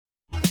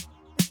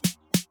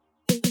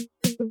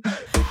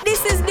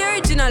This is the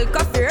original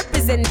coffee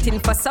representing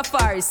for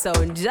Safari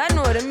Sound. Ya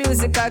know the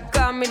music I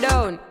calm me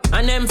down.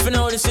 And them for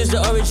now, this is the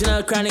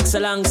original Chronics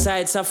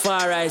alongside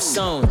Safari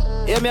Sound.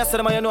 Yeah, me I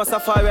said, man, you know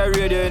Safari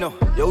Radio, you know.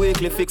 Your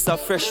weekly fix of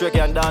fresh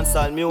reggae and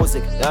dancehall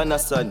music. You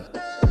understand?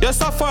 Yeah,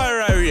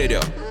 Safari Radio.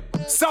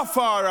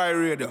 Safari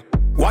Radio.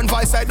 One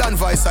voice I done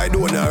voice I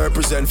do now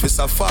represent for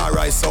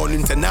Safari Sound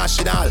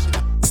International.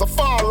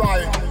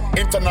 Safari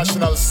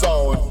International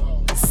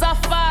Sound.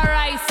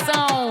 Safari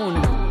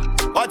Sound.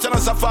 Watch on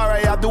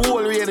Safari, I the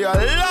whole radio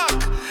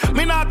lock.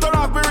 Me not turn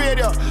off the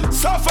radio.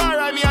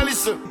 Safari, me a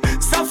listen.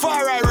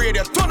 Safari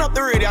Radio, turn up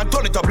the radio and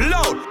turn it up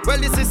loud. Well,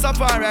 this is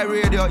Safari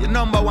Radio, your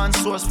number one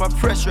source for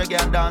fresh reggae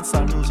and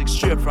dancehall music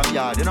straight from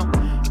yard, you know.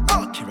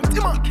 Accurate,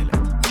 immaculate.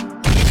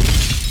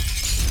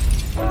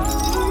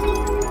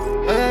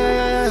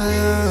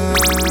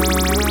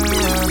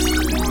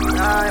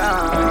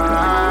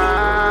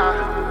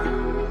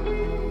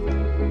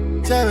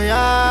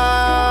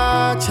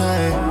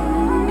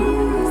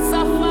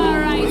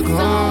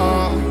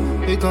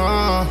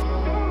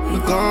 We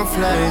gon'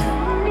 fly.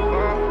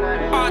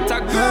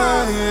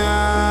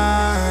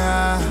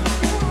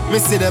 Me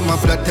see them a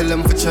plot, tell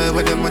them for try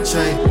what them a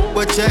try.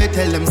 But try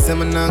tell them say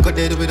me nah go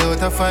dead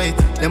without a fight.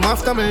 Them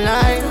after my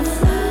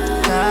life,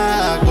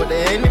 but the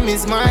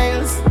enemy's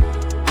miles.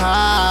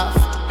 Half,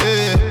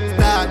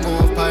 start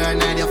move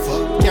paranoid, you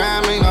fuck.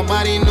 Can't make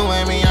nobody know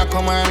where me I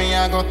come where me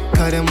I go.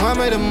 Cause them want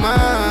me the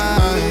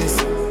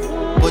minds,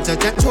 but I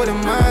just show the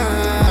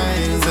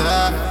minds.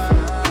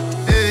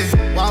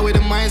 Why with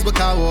the minds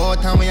because we all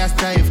time we are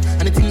strive.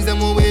 And the things them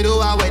we do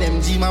are where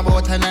them dream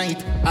about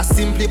tonight. I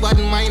simply bad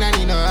mind and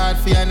in a hard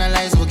for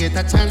analyze. We get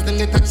a chance, them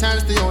get a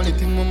chance. The only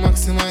thing we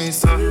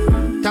maximize.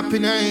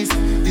 Tapping eyes,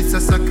 it's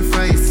a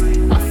sacrifice.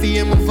 I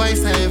feel my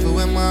voice, I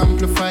everywhere my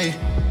amplify.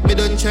 Me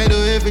don't try to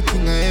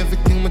everything, I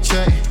everything me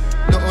try.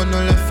 No one no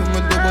left for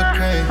me do but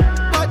cry.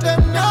 But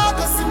them now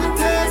go see me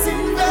tears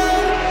in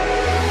vain.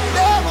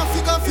 Them I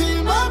figure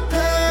feel my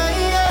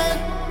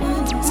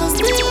pain. So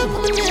still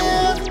for me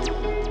near.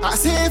 I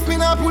say if me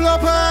not pull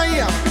up on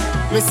here.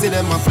 Me see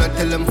them a flat,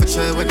 tell them for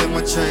try what them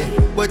a try.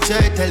 But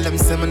try tell them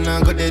say me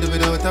nah go dead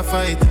without a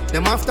fight.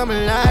 Them after my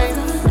life,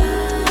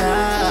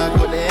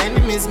 but the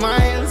enemy's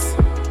miles.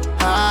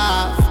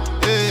 Half,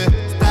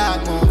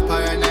 start move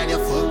paranoid, you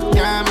fuck.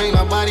 Can't make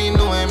nobody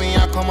know where me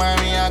I come where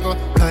me I go.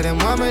 Cause them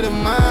want me the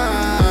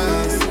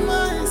minds,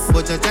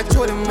 but I just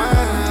show the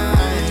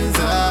minds.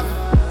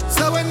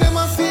 So when them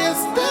a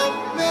face them,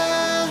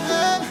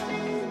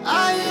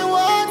 I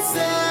won't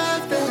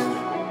save them.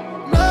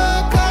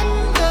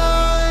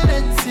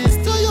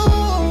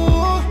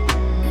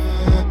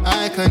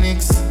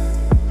 Iconics,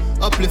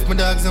 uplift my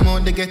dogs, I'm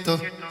out the ghetto.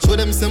 Show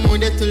them some more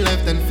dead to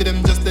life than for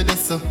them just the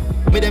deso.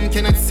 Me them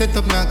cannot set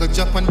up now, go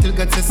drop until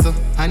God says so.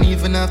 And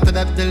even after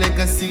that, the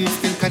legacy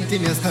still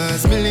continues.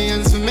 Cause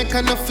millions we make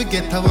enough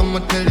forget how I'ma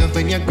tell you.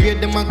 When you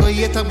grade them, I go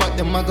hate about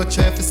them, I go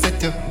try to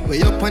set you.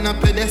 We up on a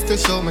pedestal,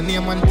 show my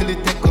name until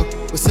it take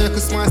up. We circle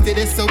small, stay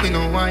there so we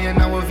know why in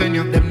our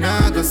venue. Them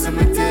now go some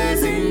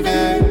tears in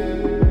there.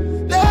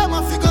 Them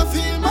I figure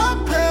feel my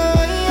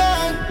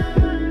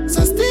pain.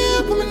 So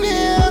still put me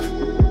near.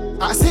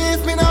 I say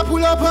if me not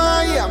pull up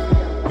on here.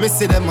 Me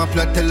see them a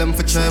plot, tell them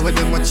for try what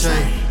them a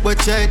try. But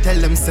try tell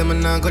them say me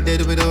nah go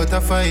dead without a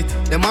fight.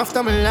 Them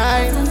after my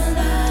life,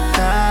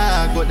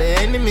 but the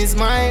enemy's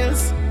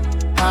miles.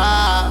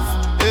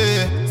 Half,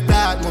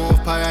 start move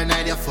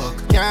paranoid, you fuck.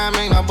 Can't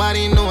make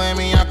nobody know where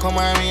me I come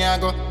where me I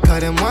go. Cause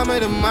them want me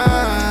the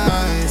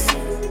minds,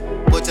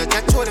 but I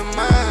just show the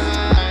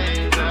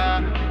minds.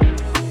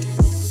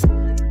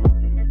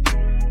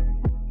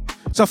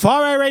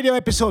 Safari Radio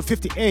episode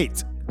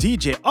 58.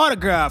 DJ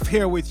Autograph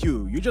here with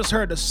you. You just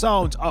heard the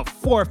sounds of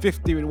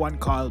 450 with one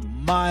called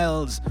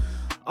Miles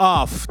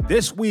Off.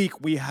 This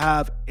week we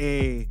have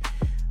a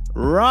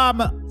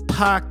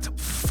ram-packed,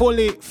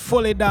 fully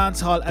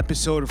dancehall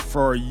episode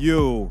for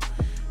you.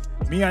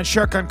 Me and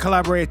Shurkan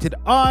collaborated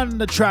on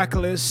the track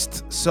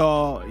list,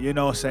 so you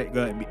know it's going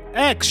to be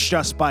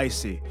extra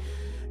spicy.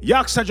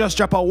 Yaksta just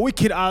dropped a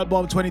wicked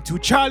album, 22.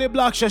 Charlie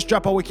Blocks just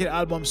dropped a wicked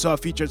album, so I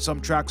featured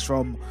some tracks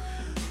from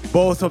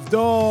both of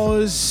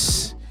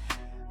those.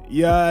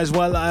 Yeah, as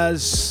well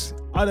as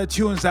other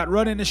tunes that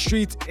run in the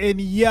street in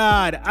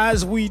yard.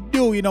 As we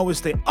do, you know, we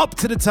stay up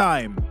to the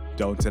time,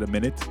 down to the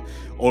minute.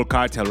 Old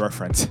cartel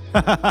reference.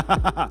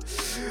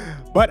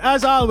 But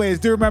as always,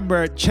 do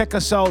remember, check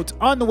us out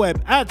on the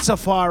web at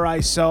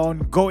Safari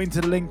Sound. Go into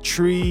the link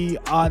tree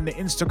on the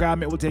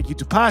Instagram. It will take you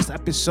to past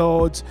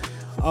episodes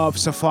of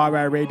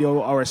Safari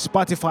Radio, our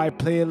Spotify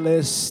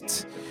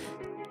playlist.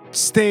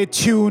 Stay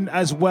tuned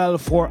as well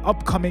for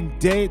upcoming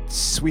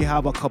dates. We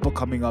have a couple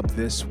coming up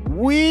this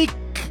week.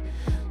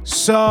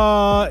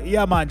 So,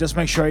 yeah, man, just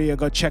make sure you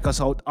go check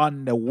us out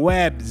on the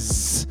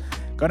webs.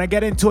 Gonna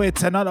get into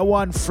it. Another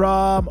one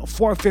from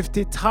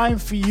 450. Time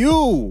for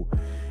you.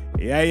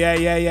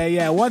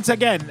 Yeah. Once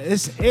again,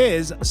 this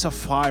is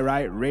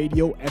Safari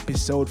Radio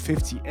episode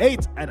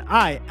 58, and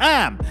I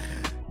am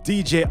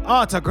DJ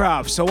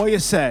Autograph. So what you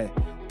say?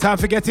 Time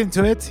to get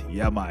into it?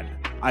 Yeah, man.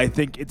 I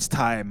think it's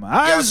time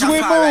as we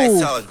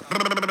move.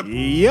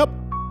 Yep.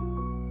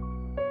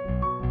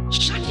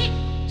 Shut it.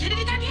 Did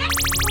it again?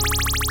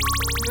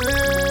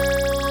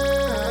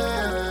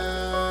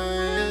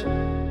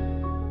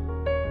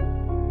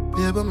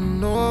 Baby, I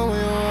know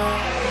where you are.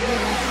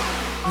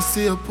 I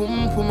see your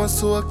pum pum, I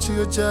soak to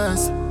your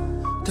jazz.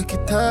 Take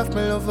it off,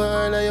 my lover,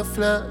 all of your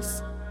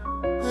flaws.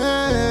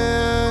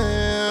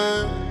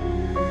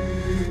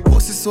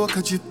 Pussy soak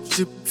a drip,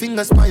 drip.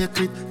 Fingers by your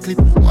clip.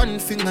 One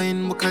finger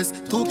in my cause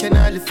two can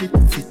hardly fit.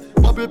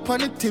 Bubble pon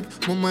the tip,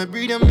 mama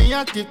breathe and me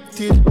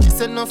addicted. She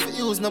said no for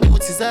use, no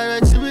boots is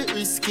alright, she will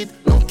risk it.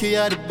 No care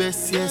you're the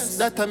best, yes,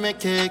 that I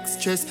make her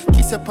stress.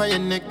 Kiss up on your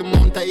neck, the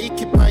mount I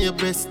keep on your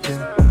breast, then.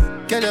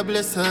 Girl, you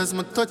bless her as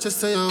my touch, you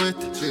say you wet.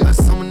 As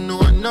someone know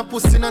I'm not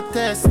pussy no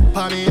test.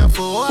 Palm me up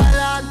for all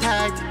on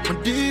tight, my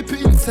deep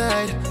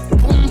inside.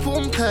 Boom,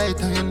 boom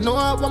tight, and you know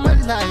what I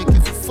like.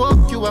 If you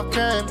fuck, you a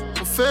crime.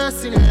 I'm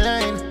first in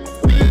line.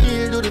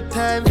 Me do the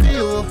time for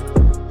you.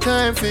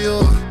 Time for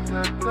you.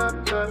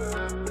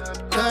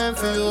 Time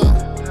for you.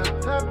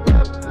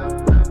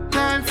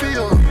 Time for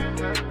you.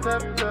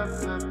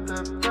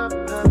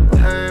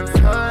 Time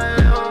for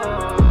you.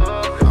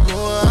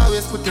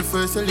 Put the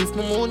first, you lift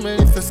my moon, me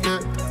lift your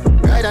skirt.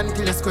 Ride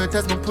until the skirt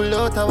as me pull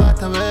out the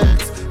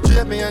waterworks.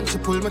 Drape me and she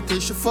pull me till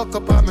she fuck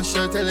up on my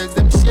shirt. Her legs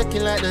them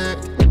shaking like that.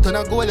 Turn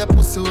a goal, your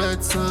pussy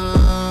wet, so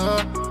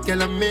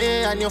girl, I'm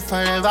me and you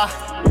forever.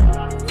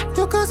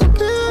 You cause me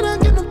pain and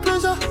give me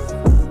pleasure,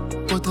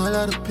 but all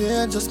of the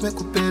pain just make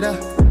you better.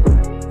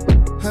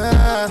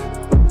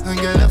 And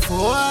girl, you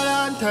fall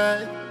on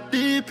tight,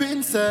 deep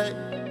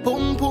inside.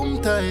 Boom,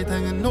 boom tight,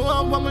 and you know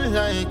what me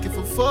like. If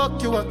I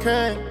fuck you, I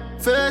crime.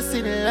 First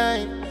in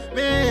line,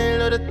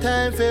 me all the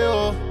time for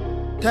you,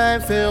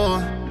 time for you,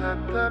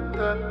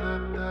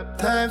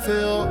 time for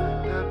you,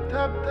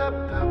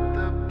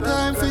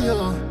 time for you,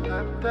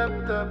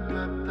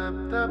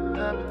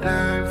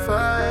 time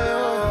for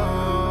you.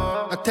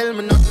 Now tell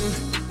me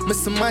nothing, miss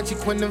some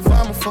magic when the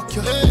vomit fuck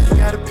you. You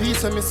got a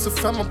piece of me so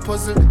from a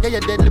puzzle. Yeah, you're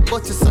deadly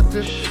but you're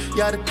subtle.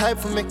 You're the type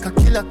for make a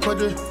killer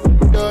cuddle.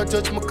 Don't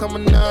judge me, come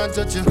and not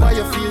judge you. Why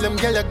you feel them,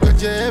 girl, I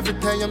grudge you. Every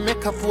time you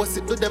make a post,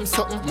 it do them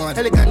something.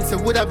 Elegance, you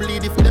would I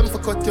bleed if them for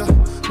cut you.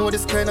 Know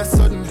this kind of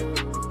sudden,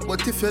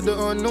 but if you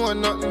don't know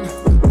nothing,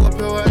 hope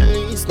you at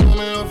least know me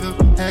love you.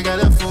 I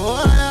got a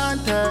fall on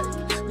tight,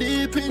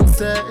 deep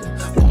inside.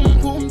 Boom,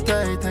 boom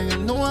tight, and you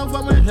know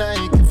what me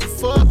like. If you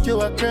fuck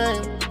you, I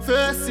crime.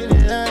 First in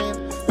line,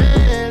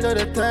 man, all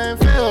the time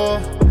for you,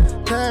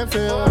 time for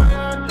you.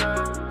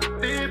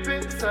 Deep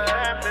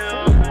inside,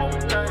 boom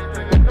tight.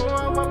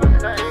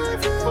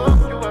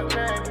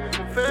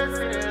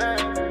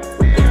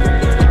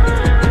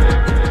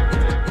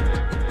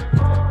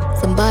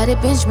 Somebody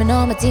pinch me,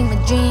 know my team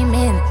is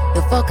dreaming.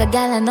 You fuck a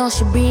gal, I know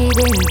she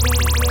breathing.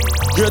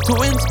 You're too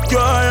insecure,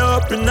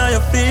 up in all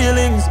your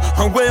feelings.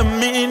 And where I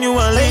mean you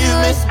are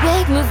leaving me.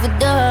 Respect me for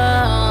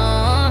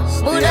done.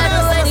 But I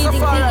know anything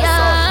for ya.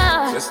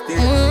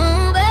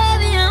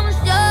 Baby, I'm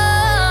sure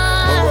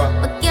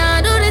I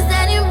can't do this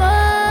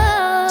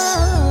anymore.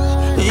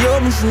 Yo,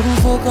 me shouldn't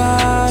fuck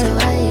her. So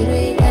why you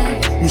do that?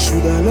 Me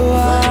shoulda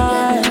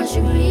lower.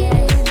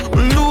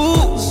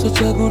 Lose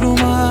such a good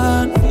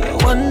woman.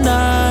 One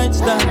night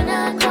stand.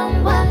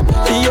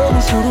 Yo,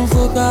 me shouldn't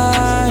fuck her.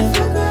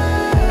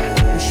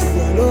 Me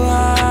shoulda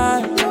lower.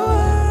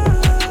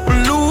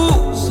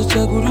 Lose such a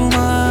good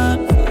woman.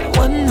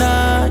 One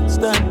night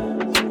stand.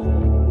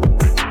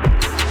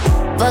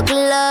 Fuck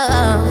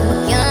love,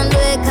 can't do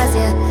it cause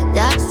you're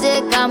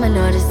toxic. I'ma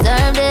not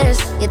deserve this.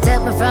 You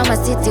took me from a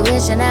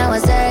situation I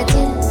was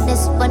hurting.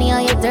 It's funny how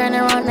you turn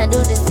around and do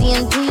the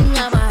same thing.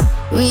 I'm a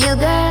real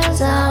girl,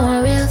 so I'm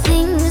a real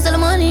thing. So the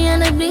money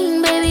and the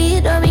bling, baby,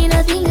 it don't mean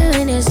nothing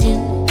when it's in.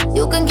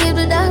 You can keep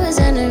the diamonds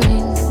and the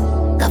ring.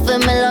 Coffee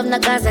me love,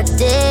 not cause I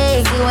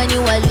take you when you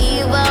a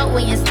leave out.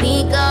 When you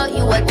sneak out,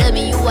 you a tell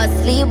me you a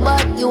sleep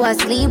out. You a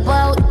sleep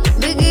out.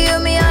 Biggie you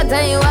me out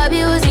and you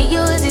abuse it,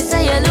 use it, so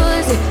you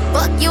lose it.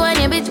 Fuck you and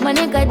your bitch, my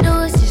nigga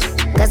do it.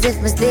 Cause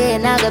if me stay, I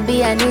gotta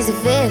be an easy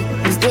fit.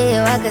 Me stay,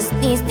 I can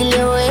sneeze till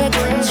you wake.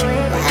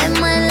 I'm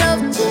my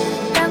love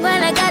chick, I'm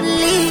gonna gotta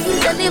leave.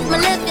 And if me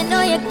left, you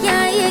know you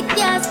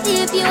can't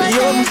see if you want to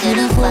you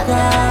should've fucked her.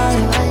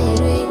 Why you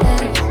do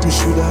that? Me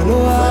shoulda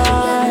lower.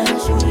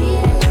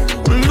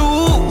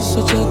 Lose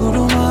such a good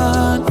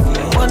woman.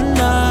 One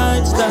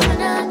night stand.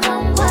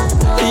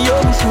 Yo,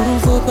 me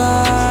shouldn't fuck her.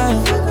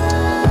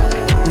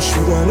 Me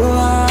shoulda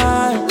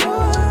lower.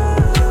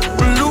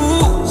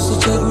 Lose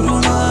such a good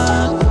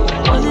woman.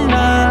 One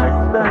night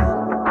stand.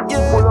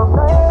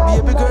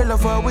 Yeah, baby girl,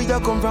 love her where you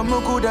come from, no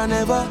good than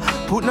ever.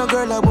 Put no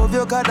girl above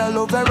you, cause I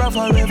love her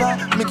forever.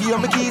 Me give you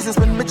my keys and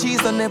spend my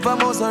cheese and never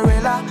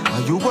mozzarella.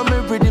 And you want me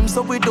rhythm,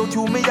 so without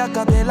you, me a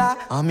cappella.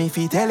 And me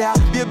fi tell ya,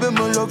 baby,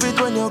 me love it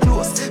when you're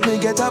close. Me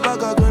get a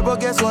bag of girl, but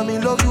guess what, me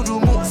love you the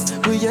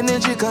most. We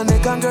energy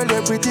connect and girl,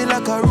 you're pretty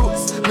like a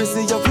rose. Me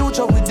see your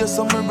future with you,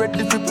 so me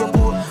ready to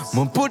propose.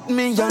 Me put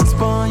me hands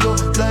on you,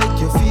 like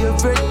your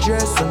favorite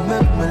dress. And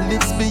make my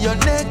lips be your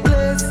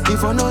necklace.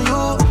 If I know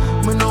you,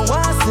 me no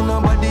want see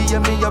nobody, yeah,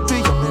 me happy,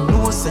 yeah, me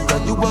know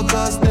you a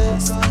cause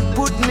this.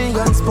 Put me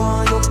and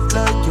spawn you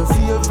like your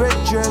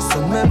favorite dress.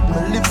 And make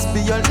my lips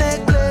be your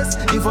necklace.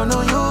 If I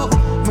know you,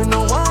 me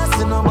no want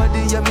see nobody,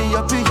 yeah, me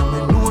happy. Yeah, me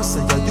know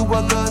say yeah, you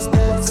a cause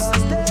this.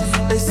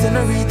 Hey,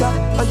 senorita,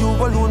 are you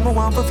alone? Me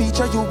want for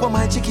feature, you are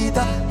my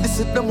chiquita. This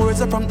is the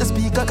words from the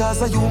speaker,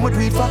 cause are you my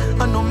dream for.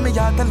 I know me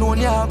heart alone,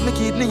 you have me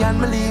kidney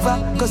and me liver.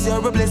 Cause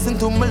you're a blessing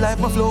to my life,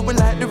 my flowing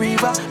like the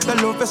river. The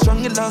love is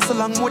strong, it lasts so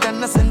long, more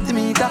than a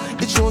centimeter.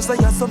 It shows that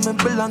you're something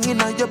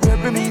belonging in your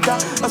perimeter.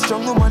 A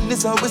strong woman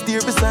is always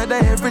there beside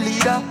every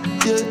leader.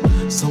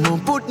 Yeah, someone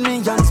put me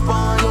on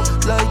spawn you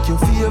like your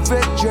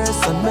favorite dress.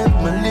 And make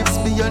my lips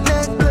be your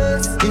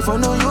necklace. If I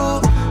know you,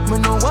 me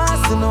no want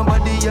see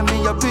nobody, yeah,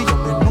 me happy. Yeah,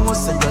 me know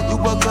say that you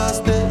a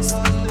cause this.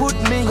 Put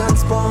me on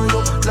spawn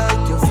you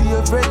like your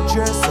favorite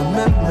dress. And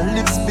make my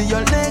lips be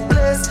your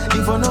necklace.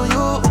 If I know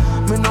you,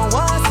 me no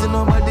want see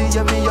nobody,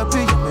 yeah, me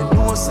happy. Yeah, me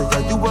know say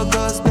that you a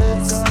cause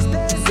this.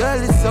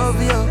 Girl, it's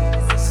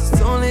obvious,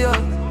 it's only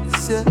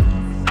us, yeah.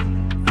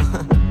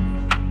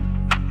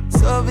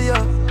 It's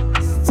obvious,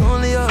 it's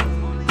only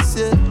us,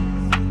 yeah.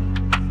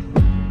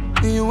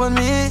 You and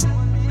me,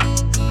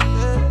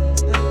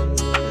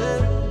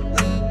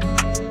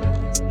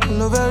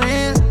 love it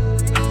real.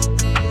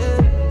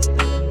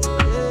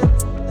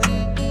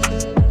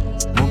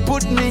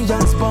 Put me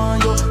on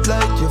spawn you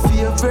like your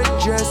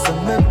favorite dress. And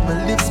make my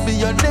lips be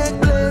your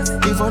necklace.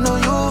 If I know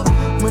you,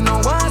 me no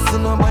want see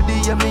nobody,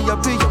 yeah, me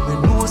happy. Yeah, me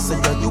know say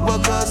that you a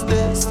cause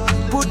this.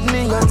 Put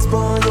me on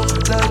spawn you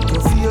like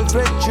your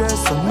favorite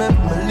dress. And make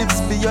my lips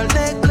be your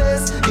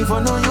necklace. If I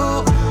know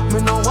you,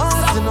 me no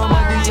want see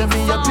nobody, yeah, me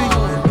happy.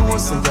 Yeah, me know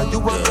say that you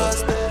a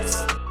cause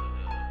this.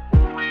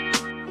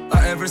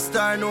 Every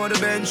star know the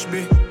bench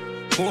be.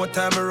 More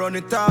time I run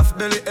it off,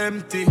 belly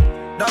empty.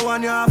 That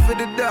one you have for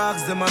the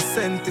dogs, them a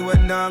senti.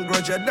 When now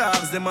grudge your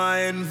dogs, them a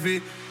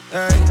envy.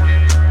 Hey.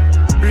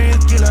 Real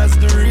killers,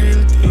 the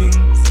real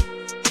things.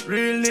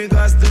 Real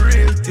niggas, the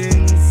real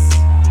things.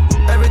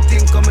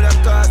 Everything come with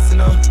a cost, you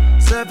know.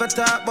 So if I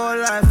talk about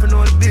life, I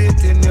know the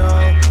beating, yo.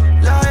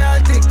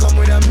 Loyalty come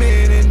with a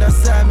meaning.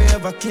 That's why me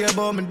ever care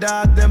about my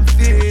dog, them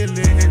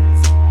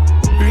feelings.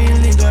 Real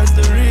niggas,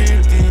 the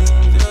real things.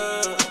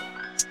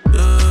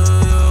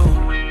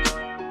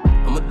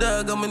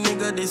 Dog, I'm a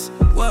nigga this.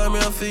 Why me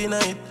a feel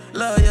night?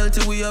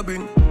 Loyalty we a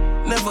bring.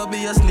 Never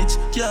be a snitch.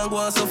 Can't go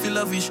and so feel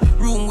a fish.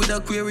 Room with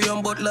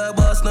aquarium, but like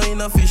boss, no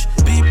in a fish.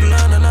 People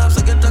on and off,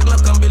 so get a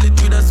clock and build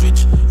it with a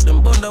switch.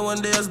 Them bunda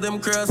one day as them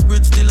cross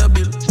bridge still a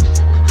bill.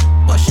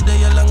 Wash it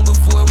there long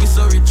before we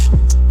so rich.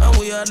 And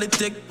we hardly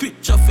take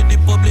picture for the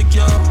public,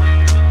 yo.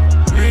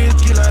 Real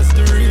killers,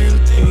 the real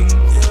things.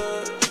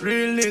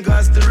 Real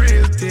niggas, the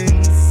real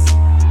things.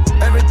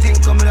 Everything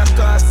come with a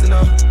cost, you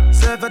know.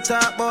 So if I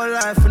talk about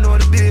life, I know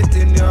the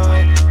beating, yo.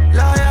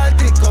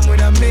 Loyalty come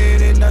with a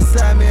meaning. That's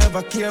why me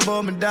ever care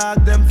about my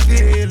dog, them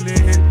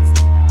feelings.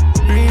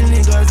 Real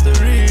niggas, the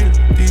real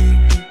thing.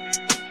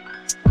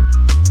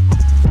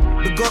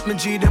 Big up me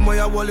G, them way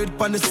I wallet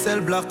on the cell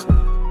block.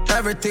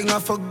 Everything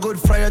off a good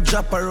fire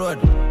drop a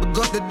road. Big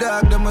up the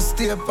dog, them a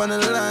stay up on the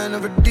line.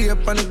 Every day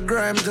up on the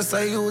grime, just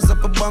I use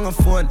up a banger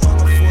phone.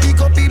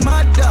 Pick up in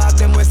my dog,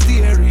 them we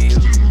stay real.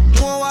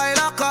 More while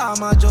I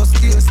come, I just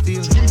stay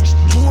still.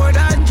 More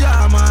than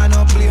drama,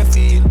 no play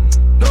field.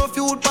 No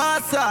feud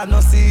pass, I no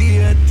see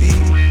a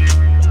thing.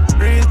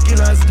 Real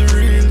killers, the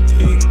real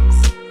things.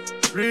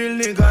 Real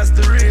niggas,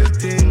 the real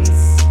things.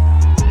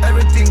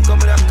 Everything come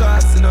with a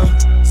cost, you know.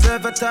 So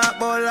if I talk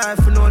about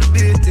life, you know the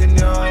beating,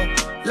 yo.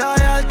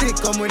 Loyalty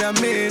come with a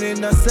meaning.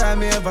 That's why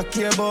me ever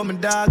care about my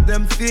dog,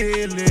 them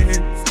feelings.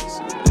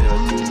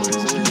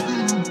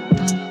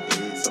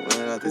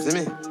 Something like that, is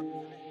me?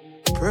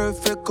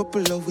 Perfect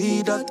couple of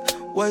we that.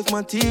 Wife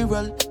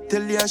material,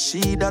 tell ya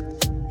she that.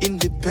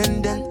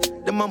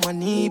 Independent, the mama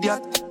need ya.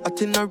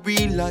 At in a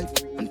real life,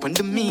 and pon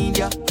the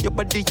media. Your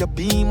body a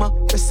beamer,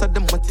 best of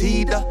them a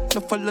teeter.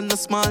 No follow no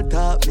small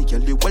talk, me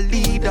girl you a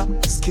leader.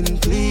 Skin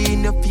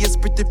clean, your face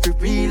pretty for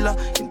realer.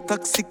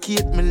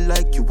 Intoxicate me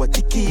like you a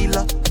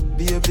tequila.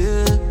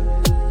 Baby,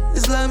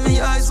 it's like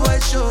me eyes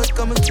wide shut.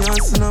 Come and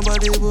can't see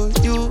nobody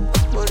but you.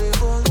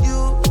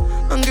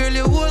 And girl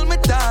you hold me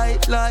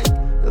tight like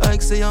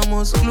say I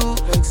must glue.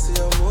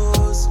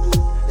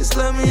 It's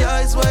like me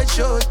eyes wide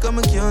shut. Come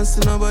and can't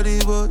see nobody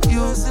but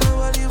you.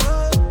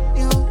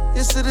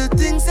 You see the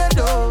things I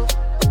do.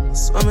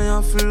 So me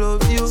have to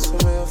love you.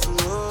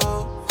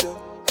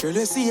 Girl,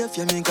 you see if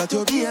you me got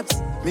your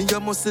babes. Me a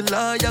muscle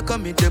lawyer,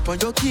 come me dip on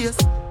your case.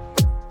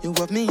 You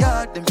have me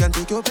hard, them can't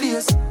take your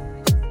place.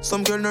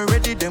 Some girl not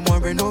ready, them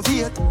want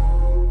renovate.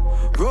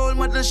 Role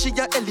model, she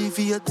a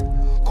elevate.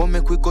 Come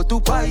make we go to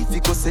Dubai, we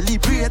go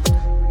celebrate.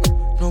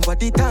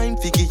 Nobody time,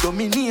 fi give you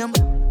me name.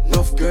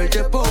 Enough girl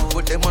they both,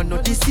 but them are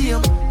not the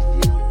same.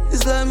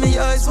 It's like me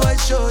eyes wide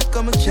shut,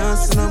 come and can't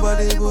see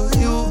nobody but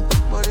you.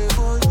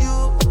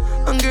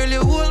 And girl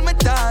you hold me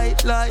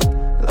tight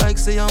like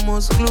say I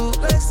must glue.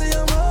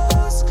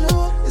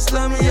 It's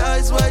like me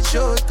eyes wide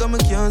shut, come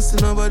and can't see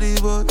nobody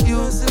but you.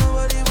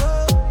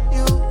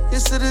 You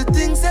see the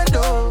things I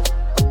do,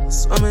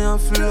 so me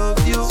have to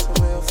love you.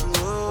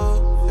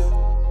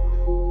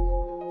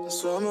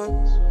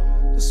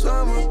 That's why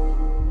I'm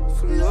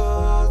for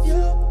love,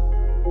 yeah.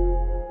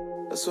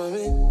 That's what I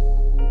mean.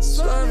 It's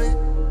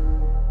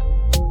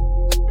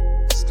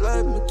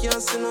like me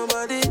can't see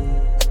nobody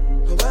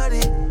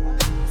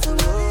for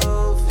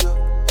love, yeah.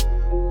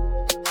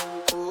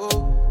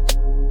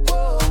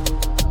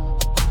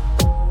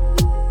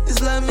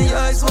 It's like me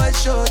eyes wide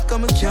shut,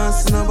 come and can't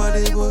see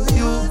nobody but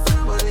you.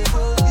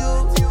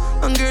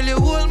 And girl, you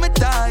hold me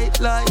tight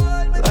like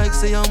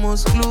say I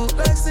must glue.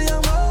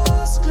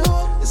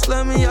 It's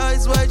like me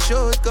eyes wide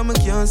shut, come and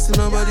can't see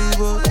nobody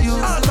but you.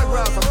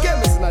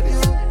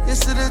 You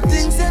see the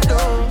things you do,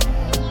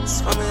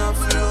 so me I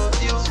feel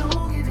you.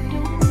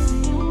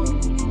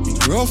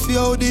 Rough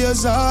your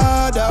days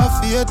hard,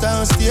 have faith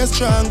and stay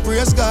strong.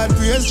 Praise God,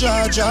 praise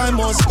Jah. Joy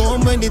must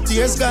come when the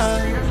tears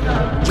gone.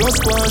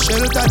 Just go and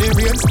shelter the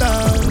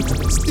rainstorm.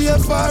 Stay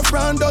far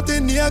from dirty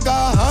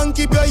nigga and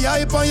keep your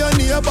eye on your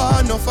neighbor.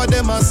 Enough of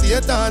them are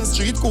Satan,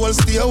 street cold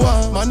stay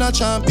warm. Man a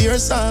champion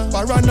song,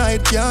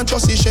 paranoid can't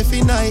trust the chef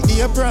in night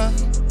apron.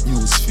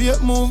 Use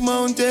faith move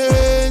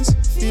mountains,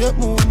 faith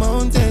move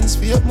mountains,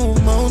 faith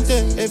move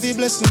mountains. Every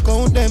blessing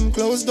count them,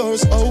 closed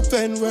doors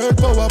open. Word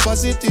power,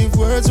 positive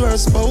words were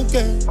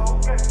spoken.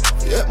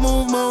 Faith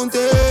move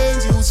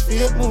mountains, use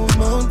faith move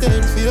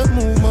mountains, faith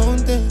move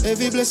mountains.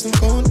 Every blessing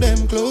count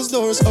them, closed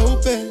doors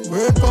open.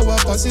 Word power,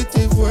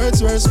 positive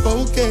words were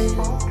spoken.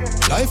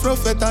 Life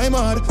rough at time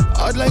hard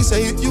like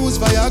say it use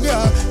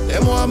Viagra.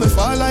 Them want me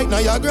fall like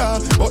Niagara,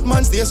 but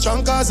man stay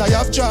strong cause I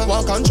have jaw.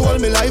 Want control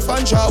me life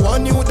and draw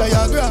one new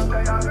diagram.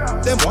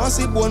 Them want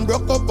see bone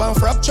broke up and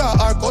fracture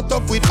or cut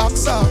up with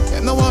axa.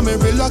 Them no want me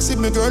relax if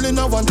me girl in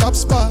a one top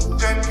spot.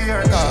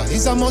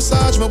 It's a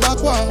massage my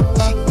back wall.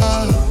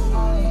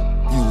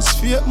 Use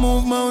faith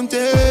move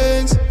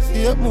mountains,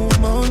 faith move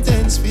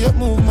mountains, faith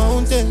move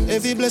mountains.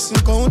 Every blessing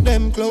count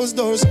them, closed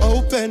doors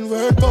open.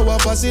 Word power,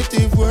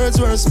 positive words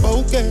were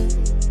spoken.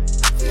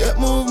 Faith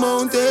move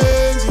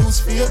mountains, use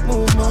faith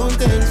move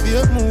mountains,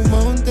 faith move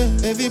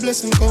mountains. Every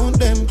blessing count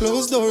them,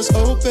 closed doors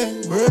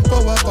open. Word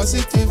power,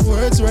 positive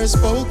words were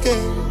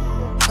spoken.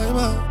 Time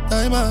out,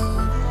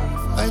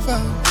 life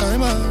out,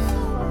 time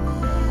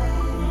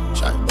out.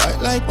 Shine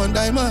bright like one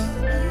diamond.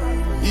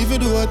 If you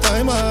do a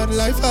time hard,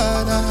 life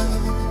harder.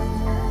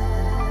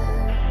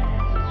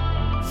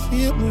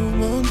 Faith move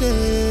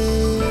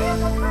mountains.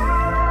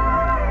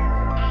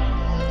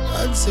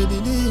 God said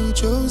the day you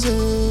chose it.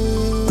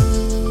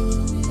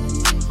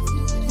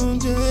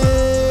 Mountains.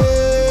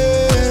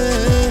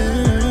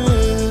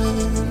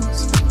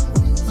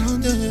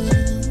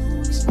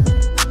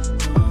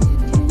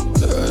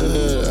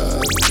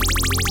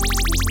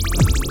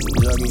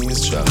 Jogging is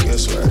strong,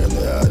 guess where them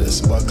the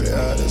hardest, buckle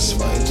hardest,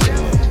 fight you.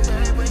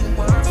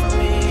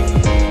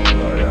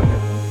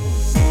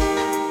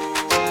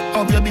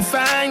 Hope you'll be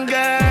fine,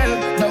 girl.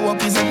 The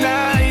work is a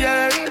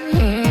liar.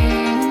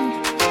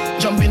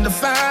 Jump in the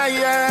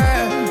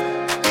fire.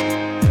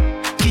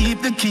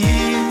 Keep the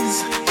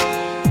keys.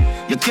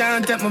 You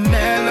can't take my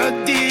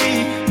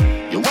melody.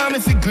 You want me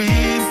to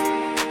grieve,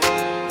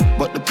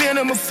 but the pain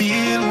I'ma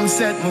feel will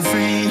set me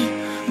free.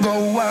 Go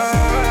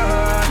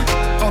on.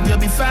 Hope you'll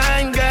be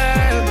fine,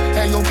 girl.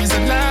 Hey, hope is a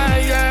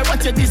liar.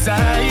 What you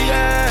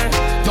desire?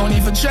 Don't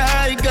even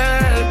try,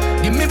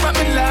 girl. Give me back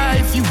my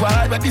life. You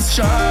are a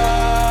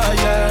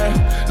destroyer.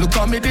 Look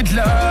how me did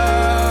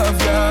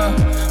love ya.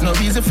 No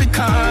reason for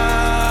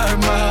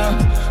karma.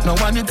 No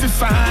one need to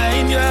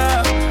find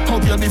ya.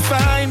 Hope you'll be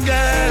fine,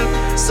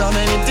 girl. So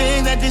many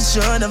things that you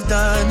should have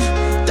done.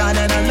 Thought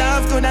that I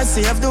love could have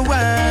saved the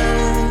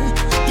world.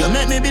 You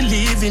make me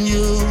believe in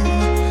you.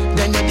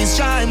 Then you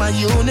destroy my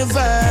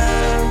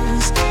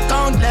universe.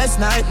 Countless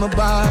night my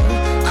bar.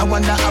 I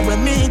wonder how with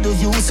me do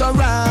you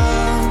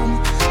surround.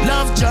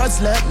 Love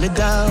just let me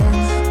down.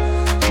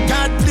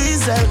 God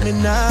please help me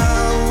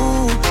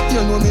now.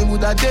 You know me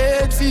woulda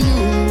dead for you,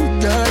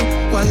 girl.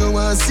 Why you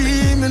wanna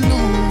see me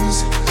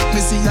lose?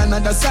 Me see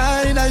another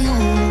side of you.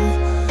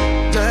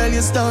 Girl,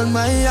 you stole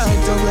my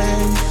heart away.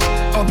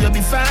 Hope you'll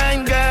be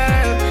fine,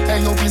 girl.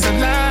 Hey, hope is a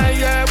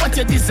liar. What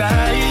you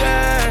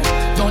desire?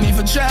 Don't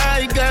even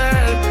try,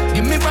 girl.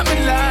 Give me back my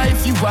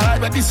life. You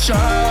are a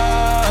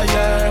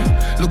destroyer.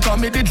 Look how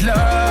me did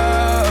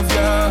love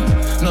ya.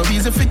 No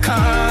reason for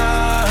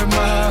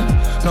karma.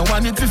 No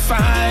one need to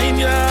find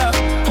ya.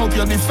 Hope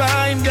you'll be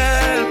fine,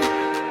 girl.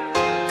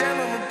 Tell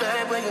me,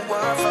 babe, what you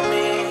want from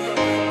me.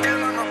 Tell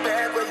me,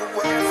 babe, what you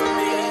want from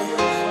me.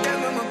 Tell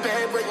me,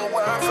 babe, what you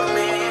want from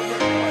me.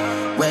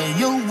 Where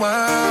you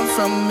want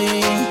from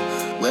me?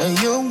 Where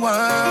you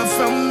want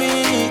from me?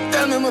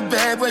 Tell me, my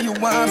babe, where you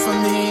want from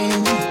me?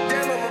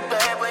 Tell me,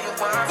 babe, what you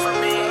want from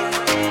me.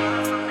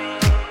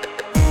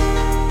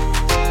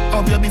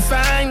 Hope you'll be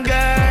fine,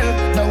 girl.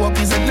 The work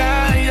is a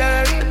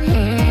liar.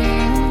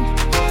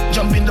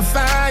 Jump in the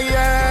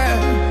fire.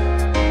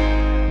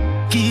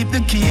 Keep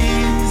the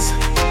keys.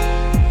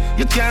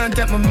 You can't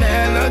take my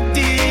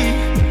melody.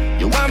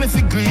 You want me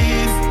to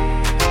grieve,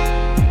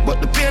 but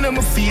the pain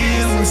I'ma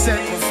feel will set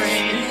me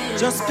free.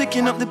 Just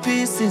picking up the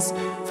pieces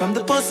from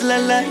the puzzle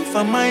of life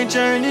on my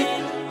journey.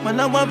 Man,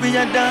 I want be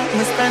a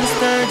darkness stand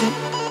sturdy.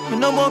 me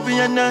no worry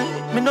a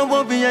night, me no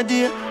worry a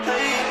day.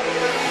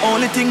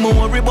 Only thing me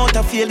worry about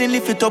a feeling,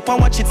 lift it up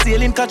and watch it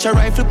sailing. Catch a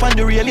rifle on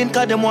the railing,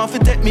 cause them want to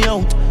take me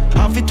out.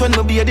 Half it when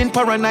me bearding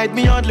paranoid,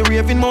 me hardly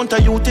raving. Mount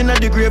a youth in a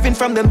degraving,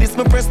 from them this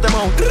me press them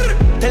out.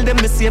 Tell them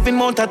me saving,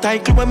 mount a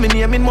title when me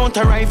naming. Mount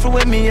a rifle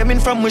when me aiming,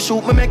 from me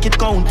shoot me make it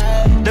count.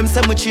 Them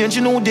say me change,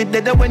 you know did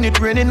that when it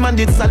raining. Man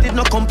did solid,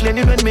 no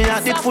complaining when me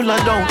heart it full of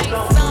down.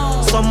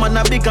 Some man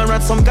a big and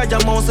rat, some guy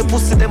a mouse. The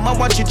pussy them a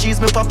watch it cheese,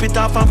 me pop it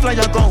off and fly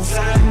a guns.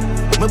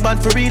 Me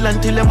bad for real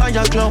until them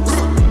higher close.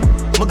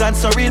 My God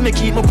so real, me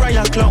keep my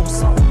prayer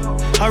close.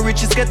 How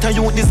riches get a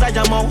youth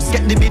desire mouse.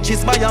 Get the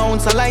bitches by your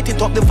ounce, I light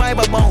it up the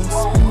fiber bounce.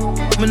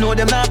 Me know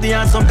them not the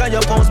answer, some guy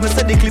your pounds. Me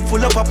said the clip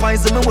full of a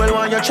poison, me well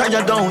want you try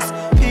your downs.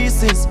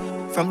 Pieces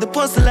from the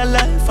puzzle of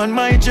life on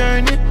my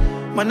journey.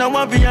 Man I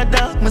want be a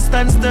dark, me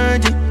stand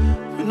sturdy.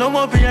 Me no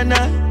want be a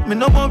night, me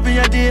no want be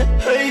a day.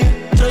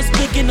 Hey. Just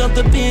picking up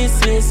the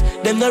pieces.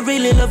 Them not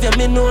really love you,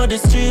 me know the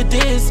street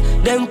is.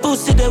 Them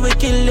pussy they will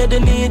kill you the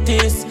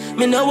neatest.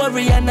 Me no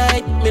worry a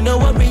night, me no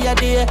worry a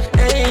day.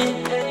 Hey.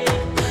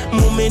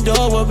 Mommy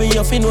don't worry,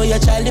 you fi know your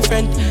child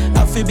different.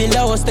 I fi be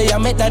low, stay a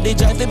met that they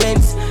drive the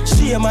Benz.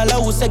 She and my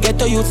house, I get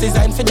to youth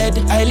designed for dead.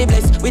 Highly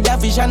blessed with a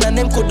vision and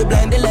them could the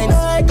blind the lens.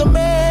 I come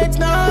back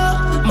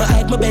now. My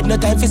hide my bed, no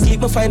time for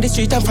sleep. Me find the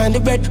street and find the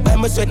bread. Buy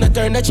my sweat, no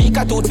turn the cheek.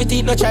 I tooth for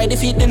teeth, no try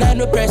defeat the nine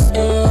no press.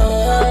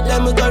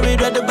 Let me go read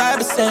what the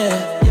Bible say.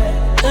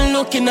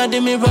 Looking at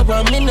the mirror,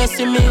 but me no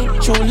see me.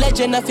 True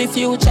legend of the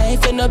future,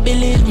 if you no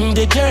believe.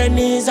 The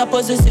journey is a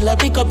puzzle, still I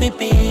pick up the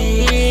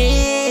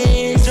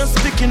piece. Just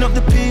picking up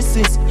the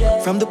pieces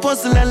from the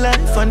puzzle of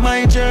life on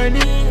my journey.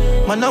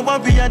 Man, I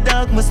want be a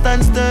dog, me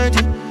stand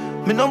sturdy.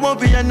 Me no want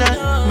be a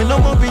night, me no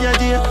want be a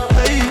day.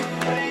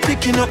 Hey,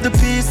 picking up the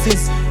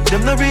pieces.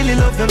 Them not really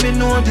love them, me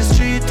know the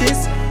street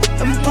is.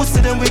 Them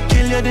pussy them we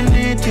kill you the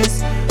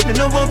neatest. Me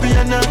no want be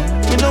a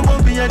night, me no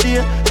want be a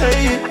day.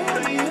 Hey.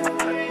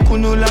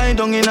 Couldn't lie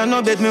down in a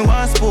no bed, me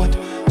want sport.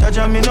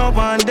 Jaja me no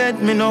want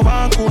dead, me no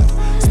want coat.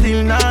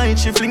 Still night,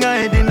 she fling her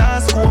head in a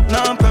scope.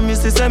 Now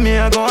promises say me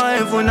I go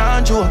heaven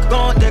and joke.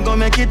 Go they go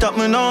make it up,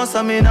 me know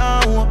so me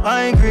now hope.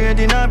 High grade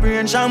in a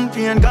brain,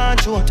 champagne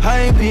got short.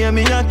 High pay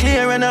me a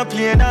clear and a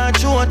play not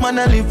short. Man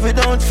I live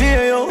without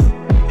fear, yo.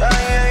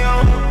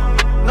 Yeah,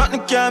 yo.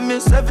 Nothing can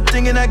miss,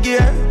 everything in a gear.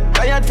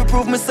 I had to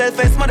prove myself,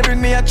 I smart bring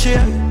me a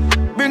chair.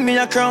 Bring me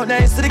a crown,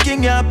 I see the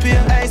king you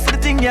appear. I see the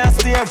thing you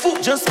steer.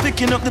 Just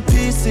picking up the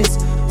pieces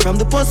from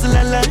the puzzle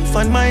of life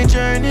on my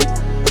journey.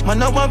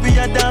 Man, I want be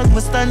a dog, me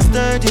stand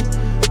sturdy.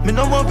 Me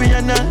no want be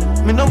a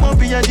night, me no want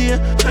be a day.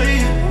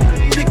 Hey,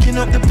 picking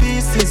up the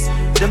pieces.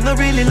 Them not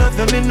really love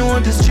you, me know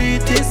the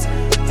street is.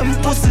 Them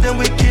pussy them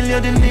we kill you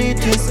the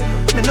neatest.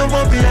 Me no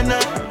want be a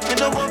night, me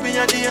no want be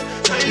a day.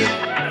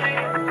 Hey.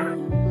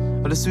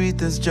 The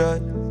sweetest joy.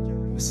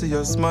 I see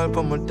your smile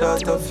on my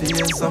daughter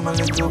face. I'm a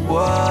little boy,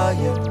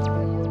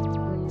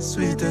 yeah.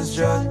 Sweetest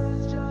joy.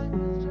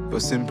 You're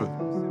simple.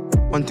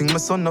 One thing my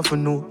son never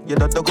know, yeah,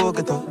 that the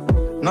go-getter.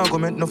 Now go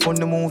make no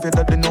funny move, yeah,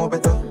 that they know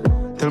better.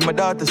 Tell my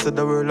daughter, said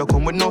the world, I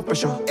come with no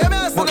pressure.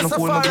 But no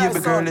fool, my baby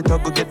girl, it'll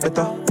go get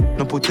better.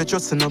 No put your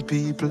trust in no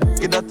people,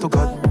 give that to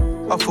God.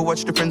 I have to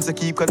watch the friends they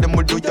keep, cause them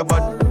will do your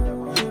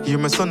bad. Hear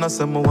my son, I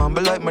say, I want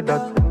be like my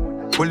dad.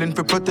 Willing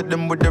to protect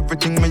them with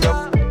everything me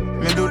have.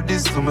 Me do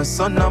this for my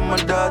son and my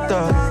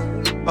daughter.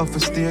 I have to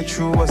stay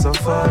true as a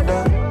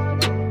father.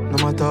 No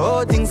matter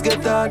how things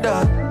get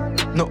harder,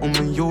 nothing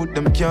me youth,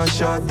 them can't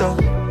shatter.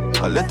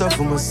 A letter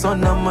for my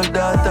son and my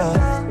daughter.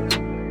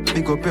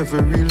 Pick up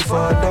every real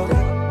father.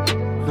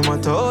 No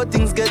matter how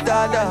things get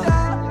harder,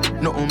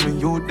 nothing me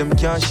youth, them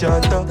can't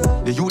shatter.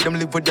 The youth, them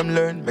live with them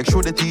learn. Make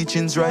sure the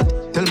teaching's right.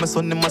 Tell my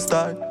son, them must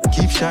start.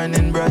 Keep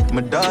shining bright.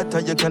 My daughter,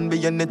 you can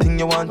be anything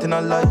you want in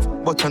a life.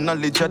 But her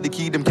knowledge are the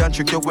key, them can't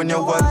trick you when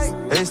you're wise.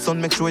 Hey son,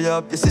 make sure you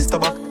have your sister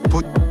back.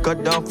 Put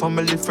God down,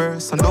 family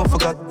first, and don't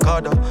forget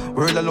God.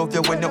 World I love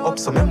you when you're up,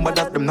 so remember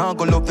that. Them now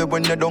go love you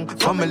when you're down.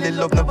 Family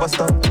love never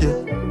stop,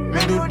 yeah. Me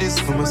do this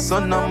for my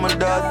son and my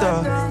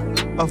daughter.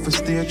 I have to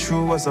stay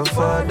true as a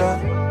father.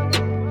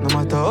 No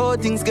matter how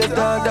things get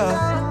harder,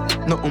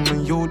 nothing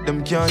me youth,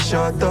 them can't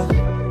shatter.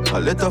 A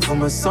letter for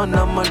my son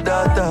and my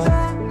daughter.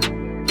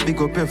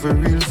 Pick up every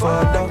real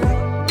father.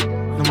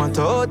 No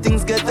matter how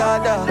things get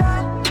harder,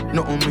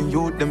 nothing me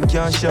youth, them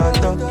can't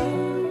shatter.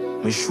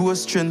 Me show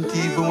strength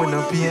even when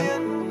I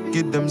pain.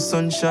 Give them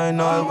sunshine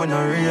all when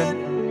I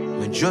rain.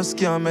 Me just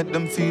can't make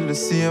them feel the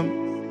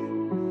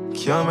same.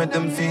 Can't make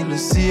them feel the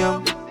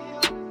same.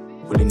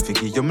 Willing to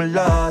give you my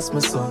last, my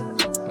son.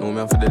 No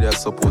man for the day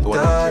support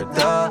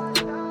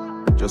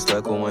 100. Just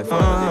like how my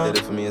family did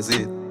it for me, is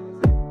it?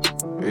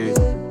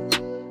 Yeah.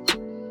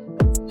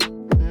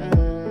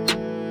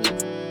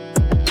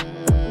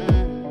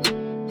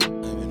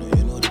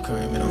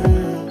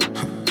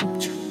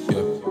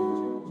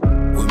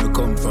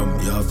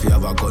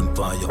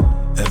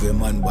 Every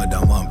man bad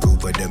and want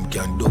proof what them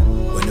can do.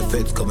 When the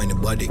feds come,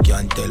 anybody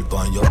can tell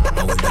upon you.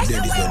 And when the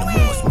dead is when the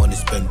most money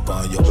spent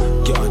upon you.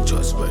 Can't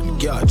trust friend,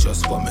 can't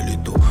trust family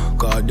too.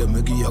 Cause them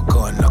give you a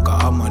gun like a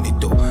harmony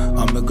too.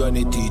 And me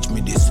granny teach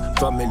me this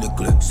family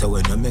clip. So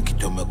when you make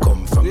it, me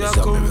come from this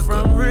America. We come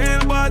from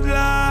real bad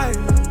life.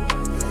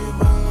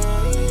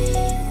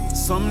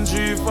 Some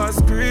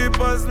G-Fast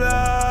creepers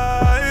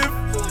life.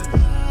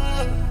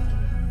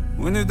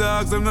 When the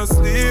dogs them not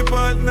sleep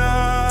at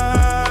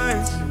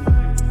night.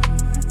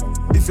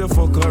 If you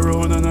fuck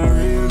around on a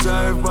real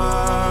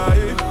drive-by,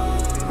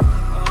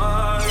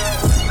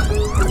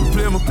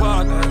 play my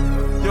part.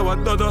 Yo, I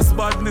do this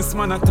badness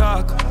man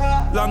attack.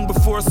 Long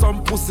before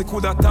some pussy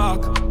could attack.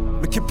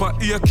 Me keep a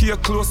ear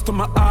close to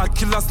my heart.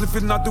 Killers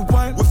living at the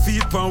wild, we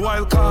feed from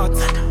wild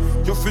cards.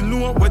 You feel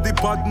know where the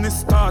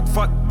badness start.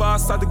 Fat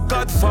boss are the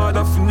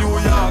godfather for New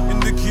York. In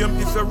the game,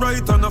 if you're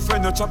right on a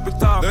friend, you chop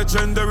it off.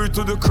 Legendary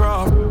to the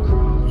craft.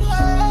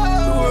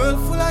 The world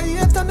full of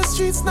hate on the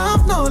streets, now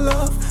have no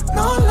love,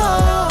 no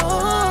love.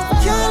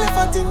 Can't live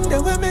a thing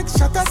that will make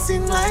shatter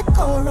sing like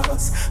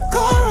chorus,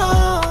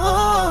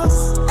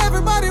 chorus.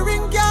 Everybody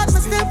ring God, me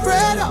still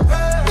prayed up.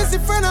 Missy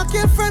friend, I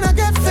kill friend, I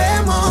get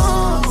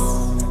famous.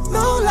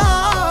 No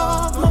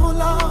love, no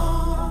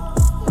love.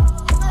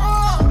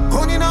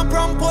 Running up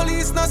from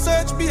police, no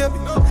search, baby.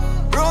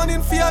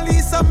 Running for your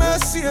lease, a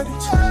Mercedes.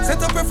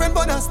 Set up a friend,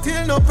 but I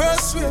still no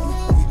persuade.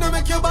 No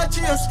make your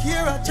body a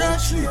scare a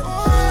church lady.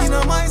 You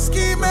know my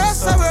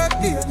schemers, I work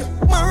there.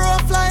 My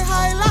road fly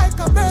high like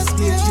a bird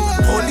cage.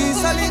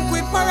 Police are linked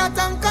with Parrot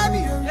and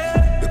Canary.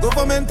 The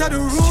government are the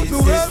root, the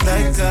world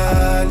like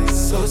God, it's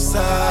so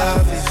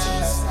savage.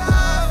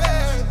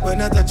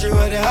 When I touch you,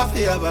 they have to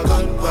have a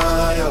gun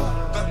fire.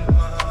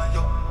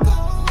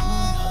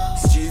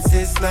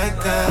 It's like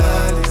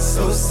God, it's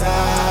so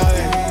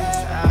savage.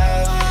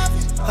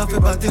 Happy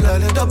battle, all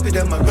the dopey,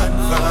 them a run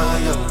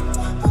fire.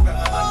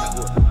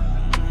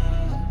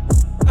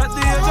 At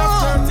the age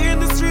of 30 in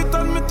the street,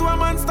 turn me to a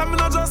monster, me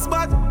not just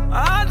bad.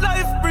 Hard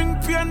life bring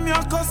pain, me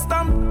a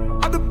custom.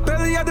 At the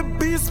belly of the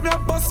beast, me a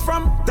bust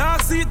from.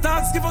 Dark seat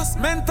dogs give us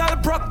mental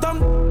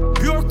breakdown.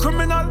 Pure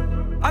criminal,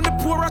 and the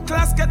poorer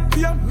class get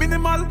paid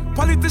minimal.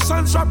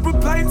 Politicians drop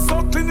replying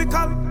so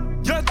clinical.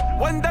 Yet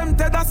when them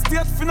dead at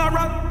state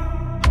funeral.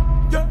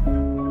 Yeah.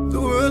 The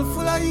world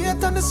full of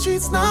hate on the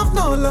streets, now have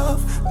no love,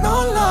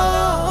 no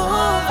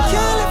love.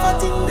 Can't live a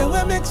thing that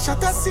will make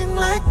shatter sing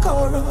like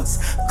chorus,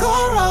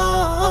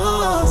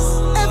 chorus.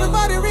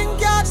 Everybody ring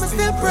God, me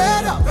still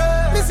prayed up.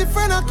 Missy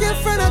friend, I kill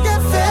friend, I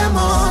get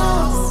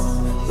famous.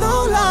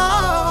 No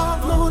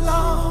love, no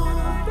love.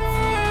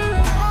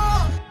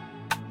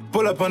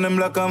 Pull up on them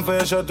black and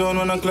fire shot on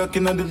 1 o'clock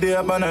in the day,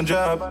 I ban a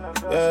job.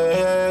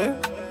 Yeah.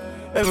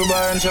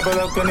 Everybody in chapel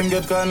up when him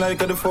get caught like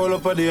the fall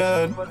up of the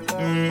head.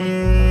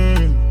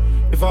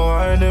 If I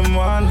want them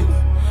one,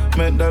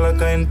 make dollar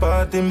kind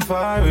part him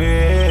far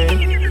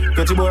away.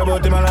 Catch your boy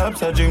about him a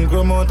laps, I drink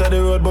rum out of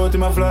the road about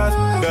him a flask.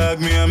 Dog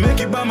me and make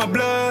it by my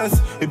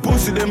blast. He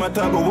pussy them a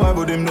talk but why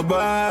about them no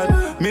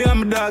bad. Me and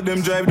my dog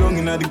them drive down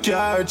in the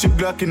car. Chip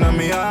Glock in my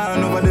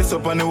hand, over this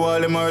up on the wall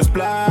them a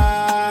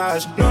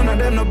splash. None of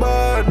them no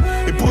bad.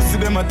 He pussy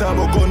them a talk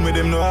but gun with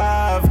them no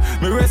have.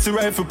 Me rest the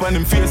rifle on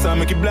him face and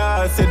make it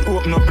blast. Said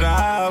open up in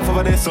half,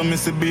 over there so me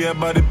see be a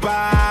body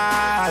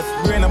pass.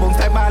 Brain a bounce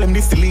like ball him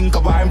this the link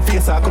over him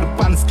face. I could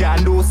pants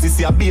can do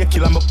see a be a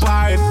kill on my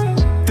part.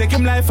 Take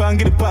him life and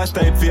get the past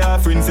tight for your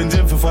friends and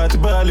jump for 40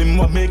 ball him.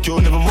 What make you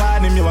never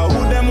want him? You are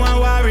who them want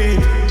worry.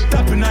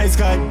 Tapping nice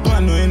guy,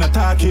 man no ain't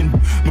attacking.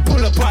 Me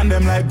pull up on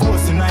them like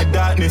ghosts in night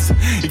darkness.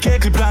 He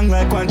can't clip long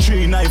like 1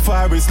 tree, night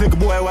forest. Like a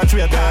boy watch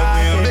we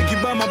attack me. Make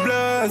it by my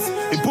blast.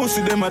 He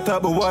pussy them a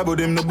talk but why about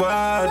them no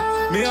bad.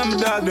 Me and my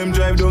dog them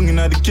drive down in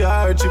the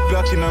car. Chip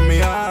Glock in my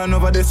hand.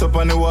 Over this up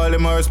on the wall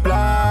them a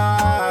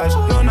splash.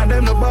 None of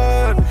them no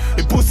bad.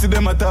 He pussy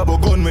them a talk but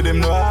gun with them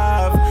no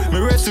have. Me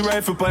rest the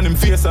rifle on him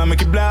face and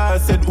make it blast.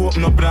 Said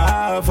open up in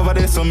half. Over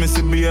there so me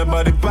see be a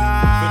body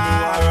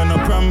pass. When me war on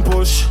a pram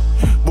push,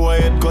 boy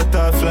head cut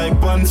off like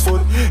pants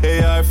foot.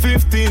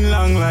 AR-15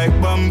 long like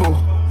bamboo.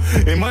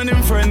 Him and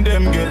him friend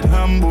them get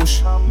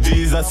ambush.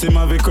 Jesus him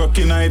have a crock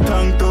in a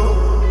tongue too.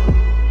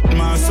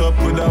 Mass up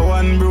with a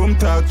 1 broom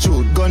talk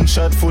shoot.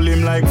 Gunshot full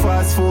him like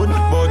fast food.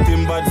 But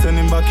him bad send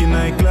him back in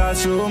a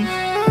classroom.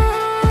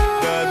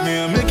 God me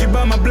and make it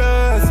by my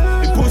blast.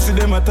 Pussy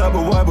them a talk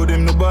but why about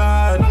them no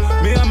bad.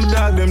 Me and my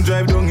dog them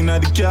drive down in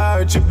the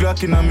car. Chip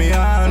Glock in my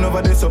hand.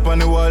 Over this up on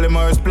the wall them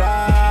a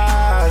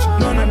splash.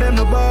 None of them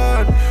no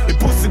bad. The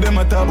pussy them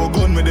a talk but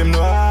gun with them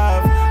no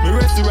have. Me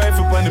rest the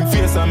rifle on him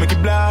face and make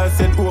it blast.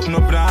 Said open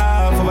up in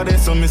half. Over there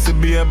so me see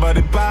be a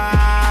body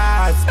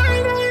pass.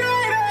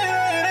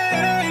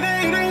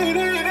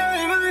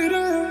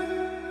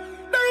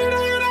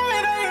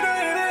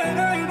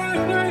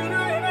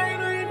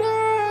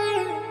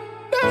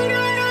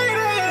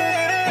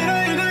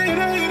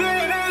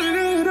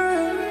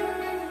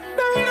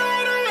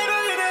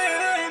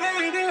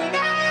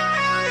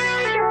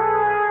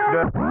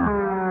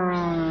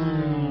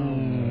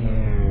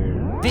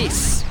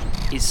 This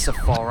is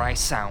Safari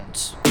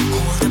Sounds.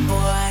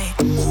 Boy,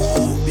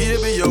 ooh,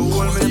 Baby, you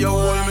hold me, you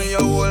hold me, you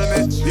hold me.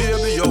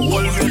 Baby, you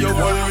hold me, you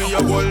hold me,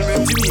 you hold me.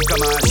 Jamaica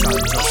Marshall,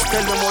 just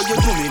tell them what you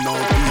do me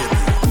now, baby.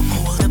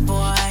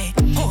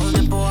 Hold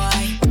the boy,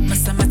 my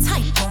summer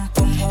tight pum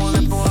pum. Hold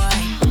the boy,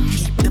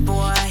 keep the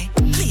boy,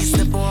 please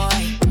the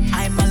boy.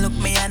 I'ma look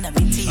me and I'm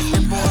teeth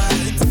the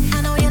boy.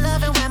 I know you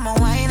love it when my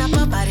wine up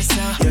my body, so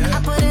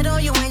I put it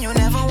on you when you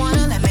never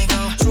wanna let me go.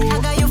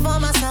 I got you for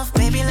myself,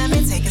 baby, let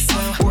me take it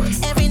slow.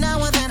 Every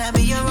now and then I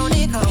be your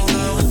only go.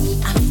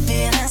 I'm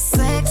feeling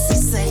sexy,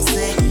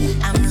 sexy.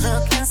 I'm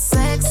looking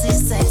sexy,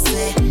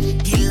 sexy.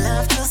 You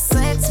love to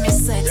sex me,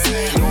 sexy.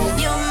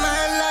 You're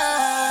my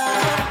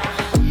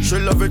love. She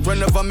love it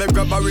whenever me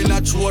grab her in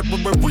a throat.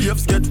 But when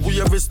waves get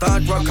wavy,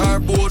 start rock her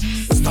boat.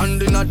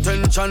 Standing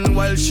attention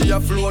while she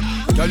afloat.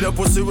 Tell your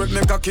pussy with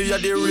me cocky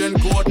at the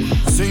raincoat.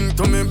 Sing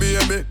to me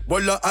baby,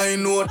 well I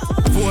know.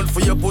 Vote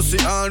for your pussy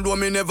and do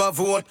me never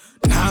vote.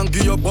 Now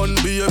give your bun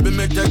baby,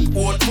 me take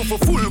vote. For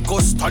full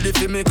custody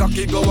fi me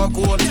cocky go a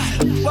court.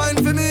 Wine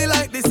for me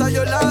like this are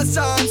your last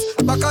chance.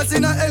 Backers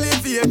in a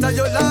elevator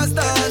your last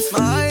dance. My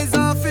eyes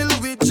are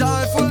filled with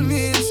joyful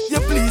means. You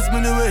please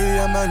me the way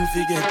a man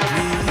forget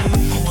please.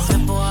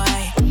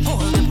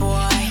 Hold the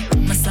boy,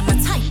 my summer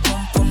tight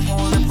pum pum.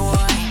 Hold the boy,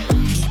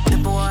 keep the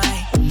boy,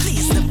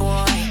 please the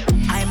boy.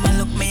 I'ma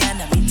look me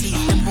and I'm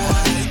teeth the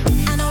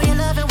boy. I know you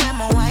love it when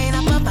my wine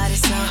up my body,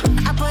 so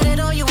I put it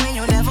on you when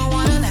you never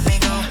wanna let me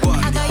go.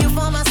 I got you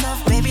for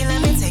myself, baby,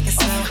 let me take it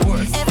slow.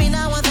 Every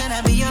now and then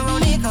I be your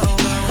only go.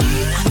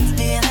 I'm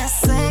feeling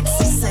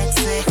sexy,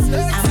 sexy.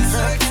 I'm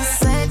looking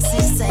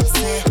sexy,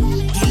 sexy.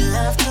 You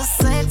love to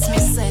sex me,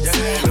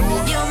 sexy.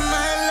 You're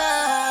my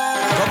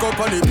love. Cock up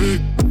on the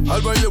beat,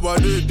 I'll buy you a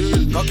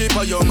date. Cock it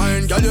for your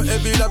mind, girl, you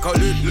heavy like a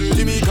lid.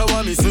 Jamaica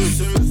want me say,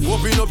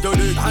 open up your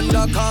leg. And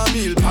a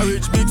Camille,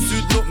 porridge, big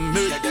sweet, nothing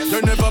make.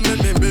 You never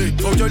make me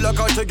big, out you like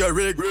a tiger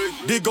rig.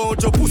 Dig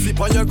out your pussy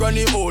on your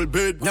granny old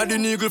bed. Now the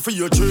needle for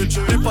your trade,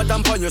 the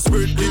pattern on your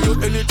spread. Give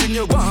you anything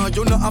you want,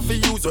 you not have to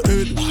use your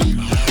head.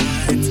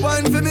 It's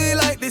wine for me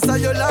like this are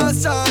your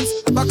last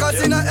chance.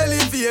 Backers in a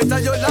elevator,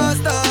 your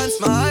last dance.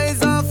 My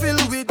eyes are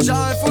filled with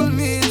joyful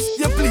means.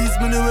 You please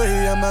me the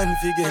way a man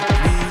forget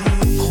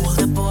please.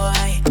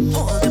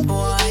 Hold the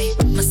boy,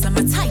 my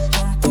summer tight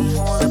pum pum.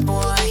 Hold the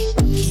boy,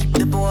 keep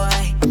the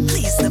boy,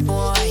 please the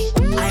boy.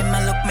 I'ma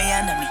look me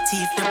and I'm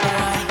teeth the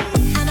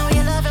boy. I know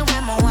you love it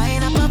when my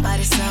wine up my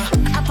body, so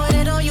I put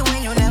it on you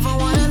when you never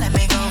wanna let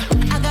me go.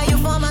 I got you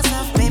for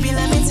myself, baby,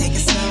 let me take it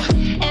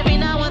slow. Every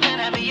now and then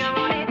I be your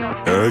only go.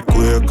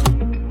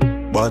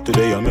 Earthquake, but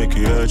today I make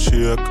your head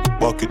shake.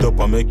 Back it up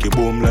and make you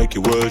boom like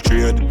you world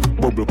trade.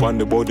 Bubble on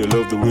the body,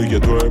 love the way you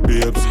twerk,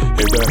 babes.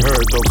 If they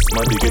hurt up,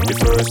 smarty get the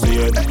first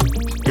aid.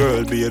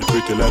 Girl, be it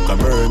pretty like a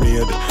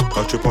mermaid.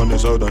 Catch up on the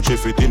side and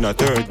shift it in a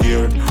third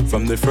gear.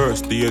 From the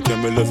first date,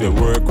 and me love your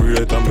work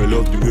rate. And me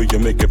love the way you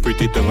make your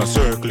pretty tongue a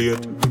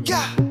circulate.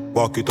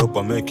 Walk it up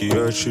and make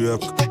your head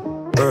shake.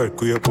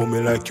 Earthquake, pull me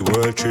like you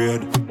world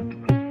trade.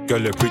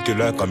 Girl, you pretty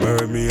like a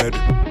mermaid.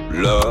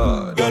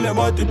 Lord, girl, I'm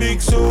at the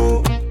big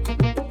so.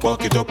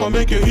 Walk it up and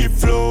make your hip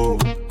flow.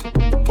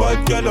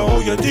 Bad girl, how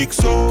you dick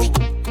so.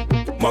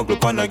 Mug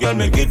up on a girl,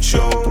 make it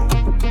show.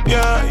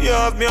 Yeah, you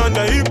have me on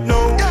the hip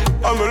now.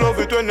 I'ma love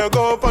it when you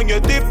go up and you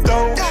dip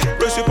down.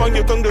 Press it on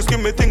your tongue, just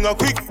give me thing a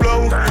quick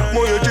blow.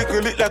 More you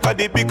jiggle it like a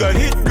the bigger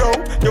hit blow.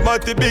 You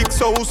body big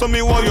so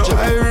me want you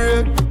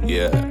gyrate.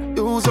 Yeah.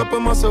 Use up a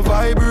muscle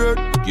vibrate.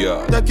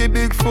 Yeah. Take your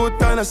big foot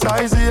and a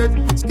size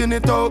 8. Skin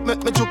it out,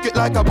 make me choke it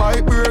like a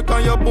bike break.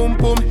 On your boom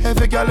boom,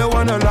 heavy girl you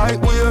wanna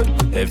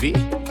lightweight. Heavy?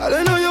 I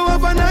don't know you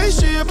have a nice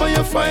shape and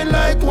you fine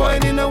like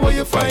wine in a way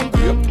you find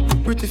grape.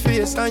 Pretty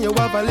face and you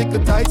have a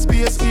little tight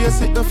space.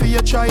 Face it for you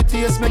try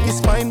taste, make your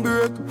spine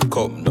break.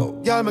 Come now.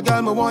 Girl,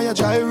 me want you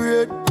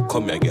gyrate.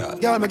 Come here, girl.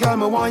 Girl,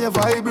 me want you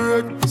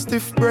vibrate.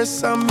 Stiff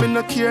breasts and me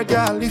no care,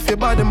 girl. If your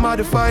body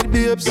modified,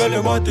 babes. Girl,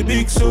 you want the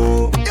big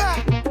so. Yeah.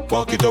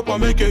 Walk it up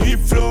and make your hip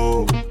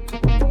flow.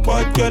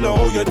 Bad girl,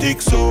 how you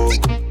dick so.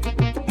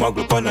 Mug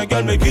up on a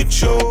girl, make it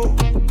show.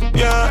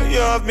 Yeah, you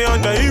have me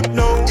on the hip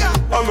now.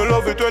 I'ma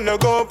love it when you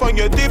go up and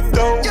you dip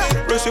down.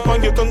 Press it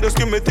on your tongue, just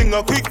give me thing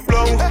a quick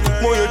blow.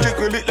 More you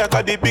jiggle it like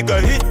a the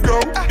bigger hit bro.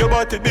 Your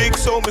body big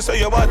so, me say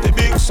your body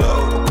big so.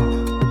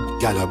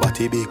 Girl, your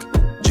body big,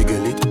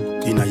 jiggle it.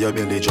 Inna your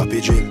belly, drop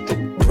it drill.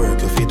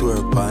 Twerk your feet,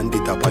 work on the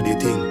top of the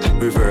thing.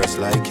 Reverse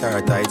like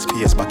carrot tight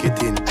space, back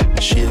it in.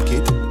 Shake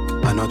it,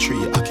 and a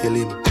tree, I kill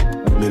him.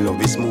 Me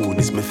love is smooth,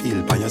 it's me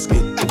feel by your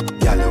skin.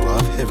 Girl, you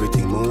have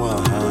everything me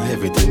want,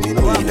 everything you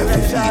need.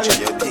 Every feature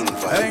you think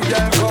for. Hey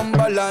girl, come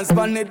balance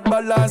pon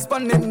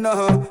it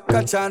now.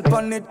 Catch on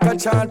pon it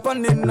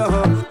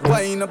now.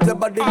 Wind up your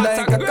body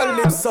like a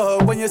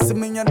calypso. When you see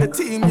me and the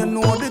team, you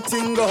know the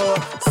thing go.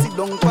 Sit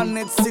down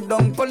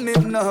pon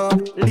it now.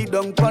 Lead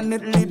down pon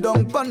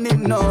it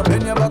now.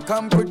 Then you back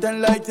and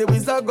pretend like you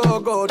is a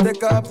go-go.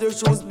 Take off your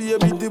shoes,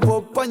 baby, dip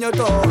up on your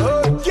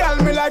toe. Girl,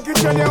 me like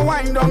it when you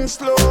wind down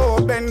slow.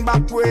 Bend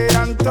back way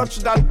and touch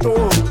that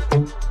toe.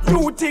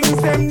 You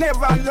things them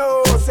never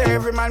know. Say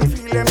every man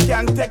feel them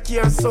can take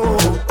your soul.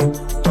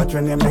 But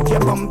when you make your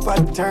bumper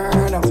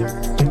turn up,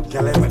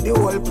 Girl, I want the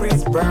whole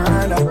place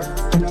burn up.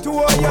 To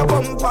all your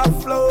bumper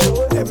flow.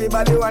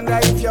 Everybody wonder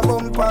if your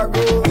bumper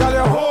go. Girl, you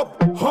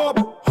hop, hop,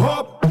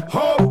 hop,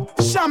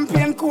 hop.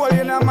 Champagne cool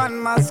in a man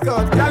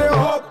mascot. Girl, you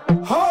hop,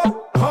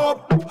 hop,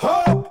 hop,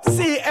 hop.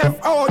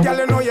 CFO, girl,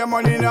 you know your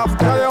money enough.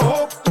 Girl, you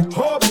hop,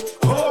 hop,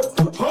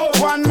 hop, hop.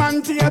 One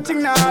man to your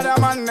thing, the other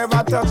man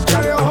never touch.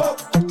 Girl, you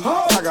hop,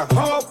 hop,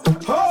 hop,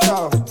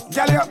 hop.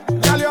 Girl, you.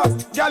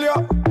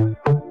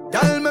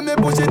 Girl, me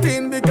push it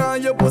in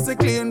because your pussy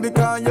clean,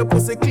 because your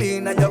pussy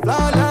clean and you're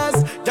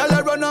flawless. Girl,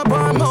 I run up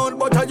her mouth,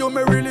 but you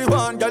me really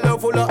want. Girl, you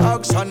full of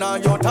action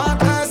and you're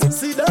talkless.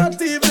 See that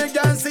TV,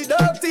 girl, see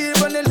that TV.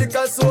 When the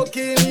liquor so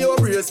keen, your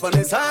brace when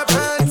it's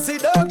happening. See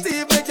that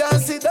TV, girl,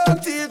 see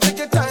that TV. Take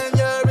your time,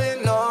 you're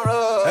in no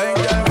rush. Hey,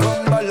 girl,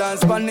 come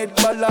balance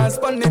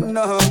pan it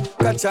now.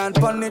 Catch on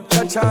pan it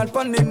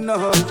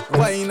now.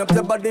 Wind up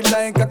your body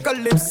like a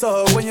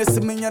calypso. When you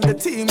see me on the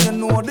team, you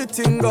know the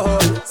thing go.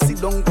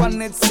 Sit down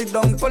pan it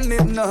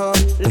now.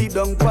 Lead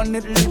down pan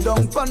it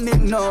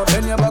now.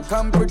 Then you back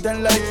and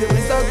pretend like you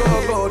is a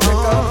go-go. Take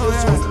off your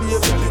shoes, be a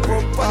flip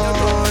up on your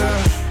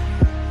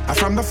toe.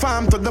 From the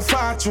farm to the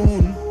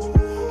fortune,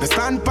 the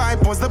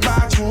standpipe was the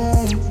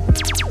bathroom.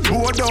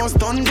 Board doors,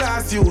 stun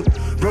glass youth.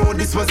 Bro,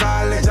 this was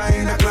all legend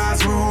in the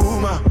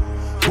classroom.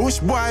 Bush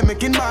boy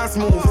making boss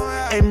move.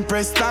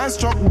 Empress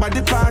starstruck by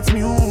the parts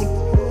mute.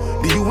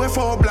 The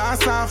UFO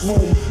blast off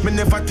boom. Me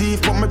never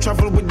thief, but me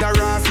travel with the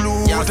raw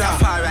flute.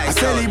 A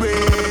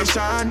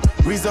celebration,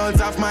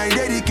 results of my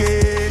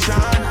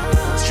dedication.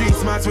 Street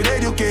smarts with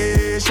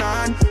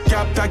education.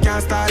 Capta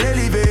can't stall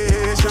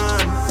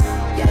elevation.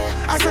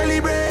 A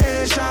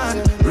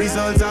celebration,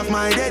 results of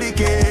my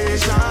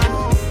dedication.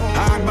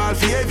 Hardball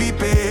for every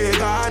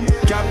pagan.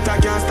 Capta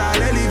can't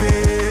stall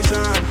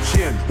elevation.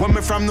 When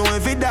me from know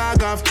every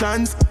dog have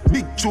chance.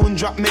 Big tune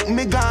drop make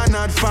me gone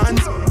at fans.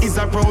 It's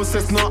a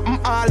process, nothing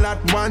all at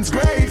once.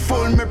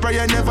 Grateful, me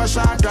prayer never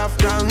short of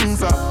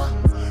thanks.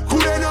 Who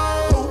they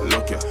know?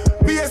 Look ya.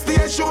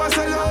 BSTH show us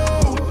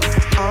hello.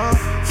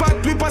 Fat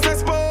people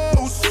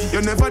expose.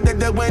 You never did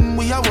that when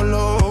we are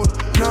alone.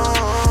 No.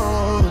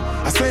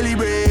 A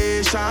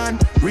celebration,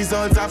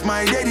 results of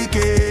my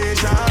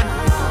dedication.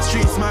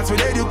 Street smarts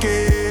with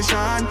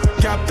education.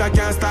 Capta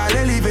can't stall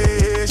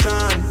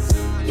elevation.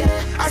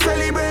 A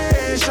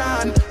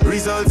celebration,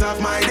 results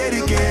of my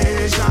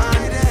dedication.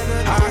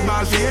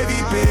 Hardball for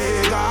every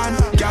pagan.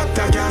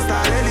 Capta can't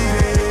stall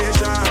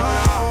elevation.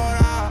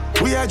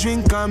 We a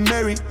drink and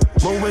merry.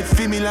 But with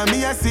female and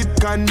me a sip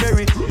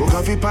canberry. Book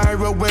of the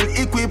pyro well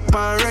equipped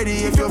and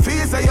ready. If you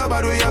feel say your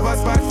body, we have a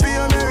spot for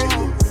your Mary.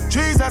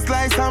 Jesus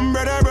like some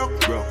brother bro.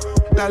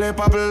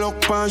 Lollipop look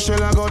pan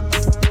shell a gut.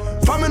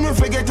 Famine we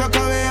forget to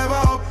come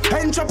ever up.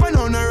 And chopping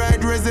on the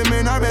right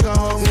resume I beg a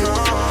hug no.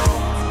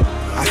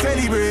 A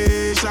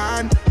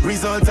celebration,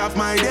 results of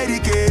my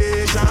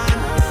dedication.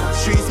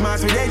 Street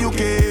smarts with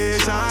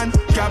education.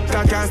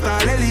 Capta can't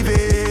stall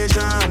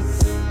elevation.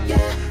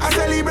 A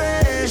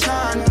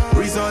celebration,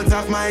 results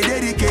of my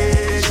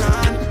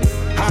dedication.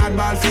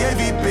 Hardball for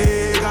every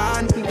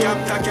pagan.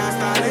 Capta can't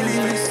stall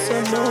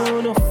elevation.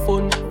 No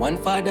fun. One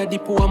father the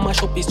poor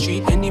mash up his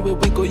street. Anywhere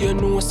we go, you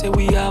know, say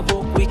we have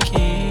up we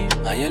keep.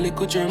 And your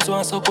little germs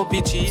want suck up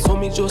your cheese. So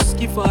me just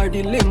give her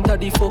the length of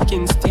the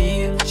fucking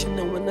steel. She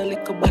no want a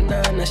little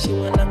banana, she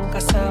want a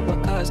cassava,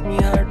 cause me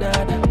her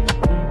dada.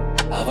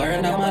 Have her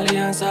in a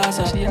Malian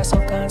salsa, she a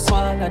suck and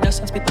swallow,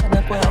 just a spit on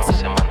a quasa.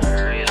 Say man a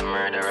real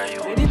murderer,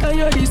 you. Anytime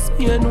you this,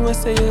 you know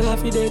say you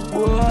have a dead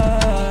boy.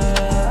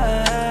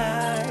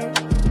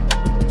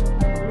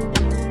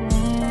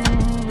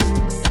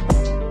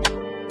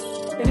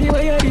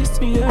 Anyway you this,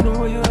 you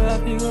know you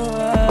have to go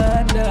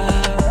under.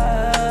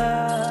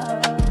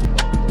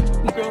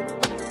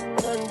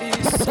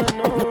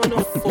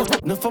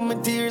 No for my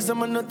tears, I'm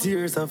no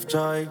tears of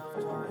joy.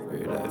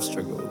 Real life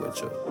struggle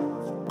with you.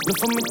 No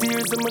for my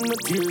tears, I'm no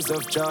tears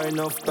of joy.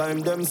 Enough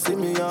time them see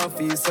me off,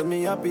 see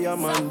me happy,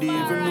 I'm on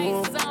even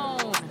know.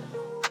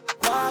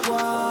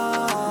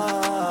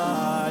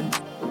 Wagwan.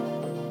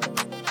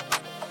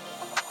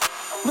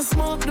 Me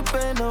smoke the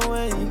pain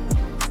away.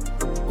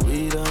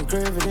 We don't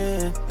crave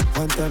it.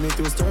 One time it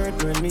was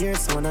start when me hear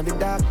someone of the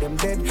dark, them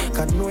dead.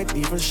 Can't know it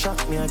even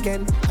shock me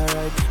again.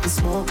 Alright, me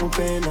smoke my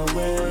pain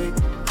away.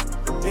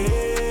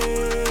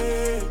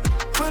 Hey,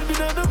 but me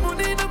not the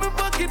money in my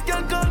pocket,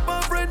 can't call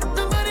my friend.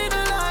 Nobody to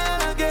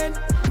lie again.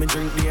 Me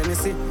drink the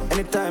Hennessy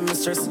anytime I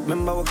stress.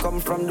 Remember we come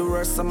from the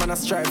worst, I'm gonna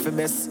strive for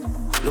best.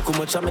 Look how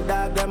much of me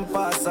dog them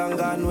pass and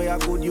gone. We a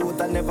good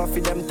youth and never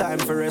feed them time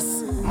for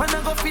rest. Man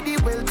I go feed the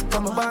wealth,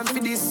 come a band for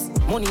this.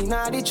 Money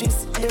na the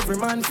cheese, every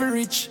man for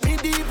rich. Me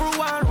the Hebrew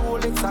one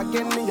Rolex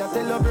again. Me a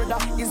tell your brother,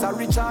 is a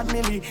Richard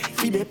Millie.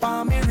 Feed the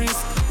palm me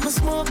wrist. Me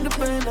smoke the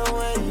pain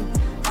away.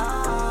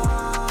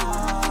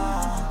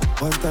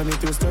 One time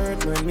it was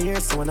start when me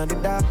hear someone of the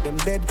dark, them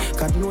dead.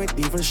 Can't know it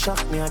even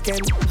shock me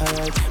again.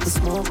 Alright, me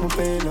smoke my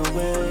pain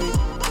away.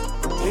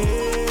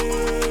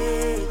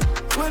 Hey,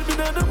 when me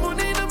not the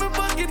money in my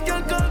pocket,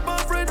 can't call my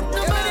friend.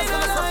 Nobody to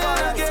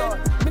lie again.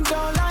 Me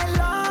don't like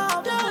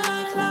love,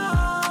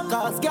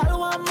 cause girl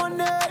want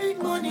money.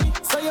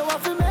 So you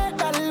have to make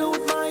that look.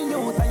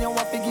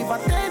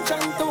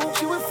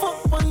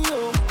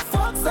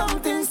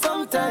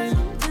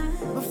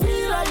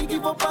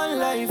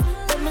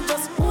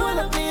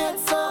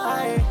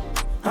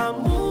 and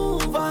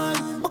move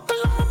on. Buckle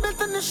up my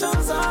belt and the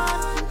shoes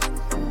on.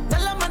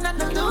 Tell them I'm not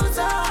the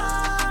loser.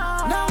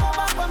 Now I'm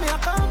back where me I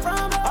come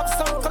from. Up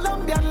some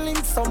Colombian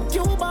links, some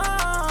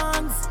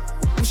Cubans.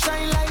 We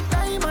shine like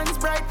diamonds,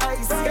 bright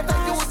eyes. Get a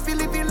youth feel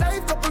living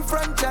life, couple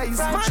franchise.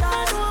 Man,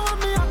 I know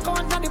me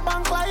account at the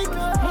bank like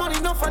money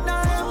enough for the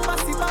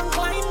embassy bank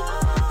line.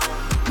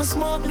 Me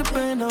smoke the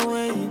pain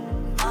away.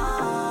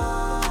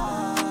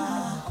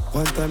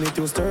 One time it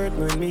used to hurt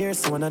me when me hear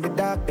someone at the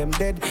dark, them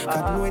dead.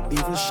 God know it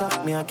even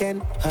shock me again.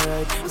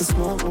 Alright, me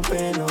smoke my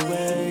pain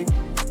away.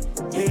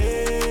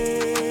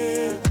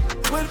 Yeah.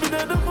 When me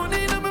got the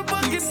money in my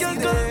pocket,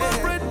 can't call my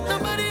friend.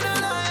 Nobody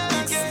don't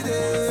lie again.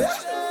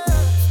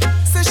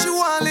 Say she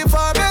wanna live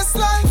her best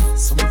life,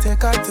 so me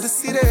take her to the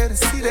city. On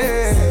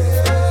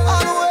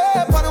the way,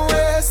 up on the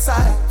west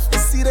side. The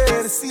city.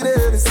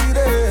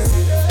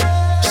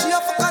 She a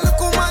fuck a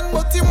little man,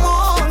 but him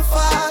old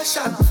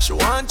fashion. She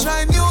want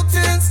try new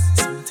things,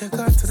 so me take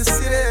her to the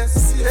city.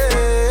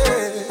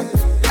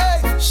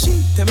 Hey,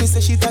 she tell me say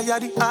she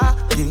tired of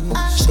arguing.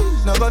 She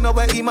no go know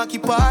where him a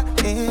keep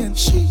parking.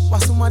 She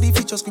want somebody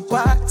fi just keep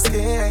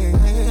asking.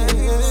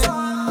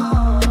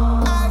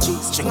 She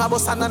string a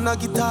bossa and a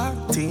guitar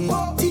thing.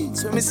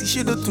 So me see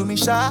she do to me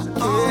sharp.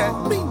 Yeah,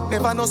 me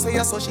never know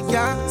say so she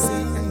can't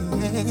sing.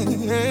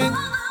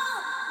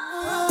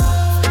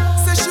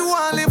 Say she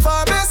want live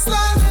her best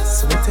life,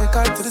 so we take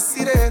her to the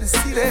city.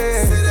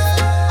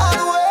 All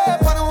the way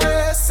up on the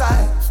west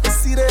side. The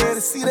city.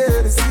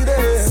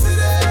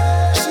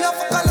 She a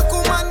fuck a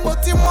little man,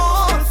 but him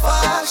old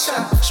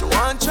fashion. She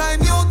want try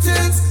new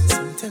things,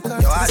 so we take her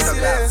to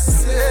the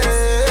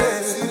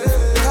city.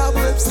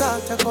 Cobwebs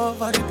start to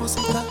cover the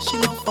pussy, cause she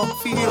no fuck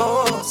for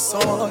you so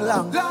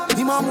long.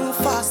 The man move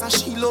fast and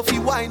she love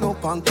you wind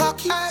up and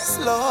cocky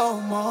slow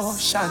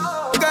motion.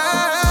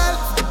 Girl,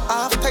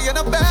 after you're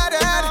not bad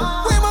at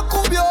we ma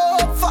come you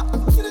up for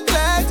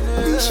like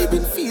she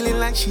been feeling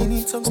like she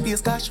needs some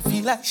space, cause she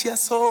feel like she a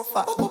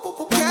sofa.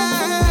 Girl,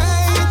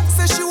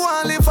 say she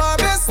want live her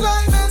best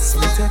life, so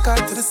we take her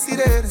to the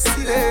city.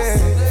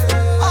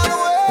 All the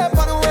way up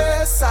on the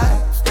west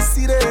side. The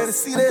city.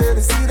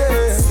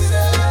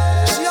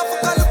 She a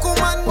fuck a little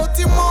man, but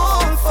him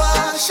old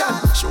fashion.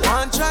 She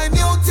want try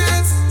new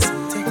things, so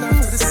take her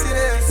to the city.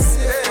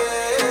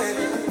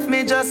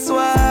 Me just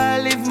wanna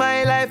live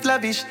my life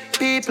lavish.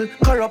 People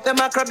corrupt them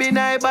a crab in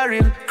a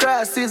barrel.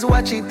 Crosses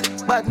watch it,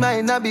 bad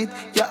mind a bit.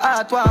 Your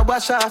heart want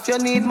wash off, you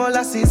need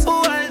molasses.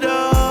 Hold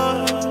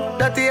on,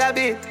 dirty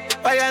habit.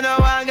 Why you no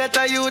want get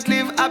a youth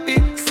live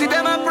happy? See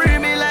them a pray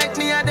me like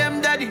me and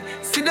them daddy.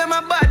 See them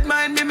a bad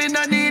mind me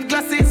no need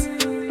glasses.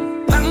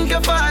 Thank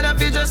your father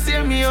if you just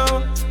hear me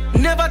out.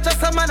 Never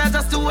trust a man, I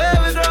just the way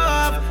we grow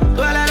up.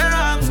 Well, I don't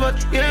wrong,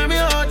 but hear me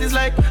out. It's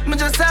like, me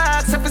just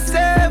ask if you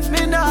save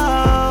me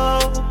now.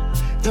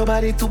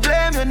 Nobody to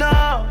blame you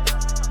now.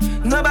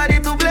 Nobody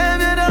to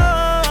blame you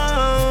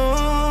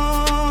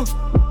now.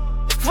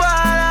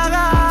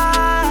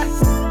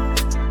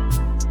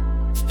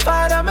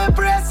 Father, me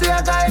pray see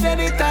a guide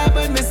anytime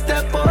when me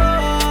step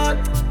out.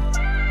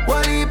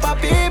 One heap of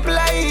people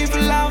are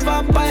evil and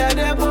vampire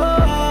they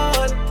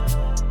both.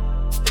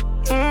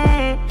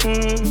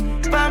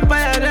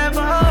 Vampire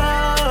devil.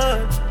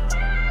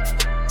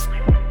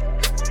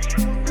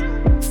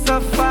 So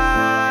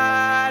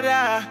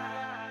Father,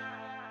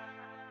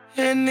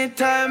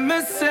 anytime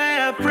I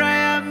say a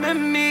prayer, me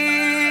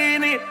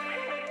mean it.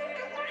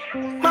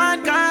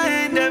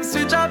 Mankind them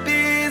switch up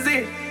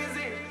easy.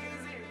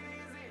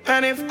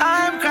 And if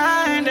I'm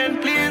crying, then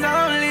please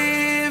don't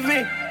leave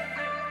me.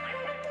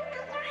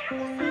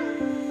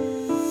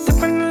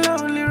 Stepping the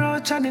lonely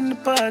road, in the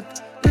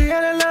pot.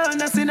 Alone,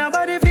 I see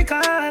nobody fi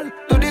call.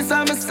 Do this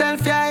on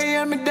myself, yeah, I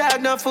hear me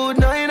dad. No food,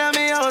 no in a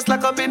me house,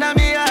 lock up in a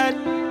me yard.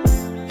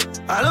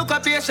 I look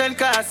up patient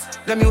cause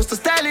them used to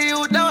style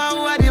you, now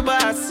who are the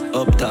boss.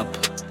 Up top.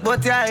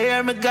 But yeah, I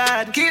hear me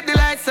God. Keep the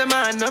lights,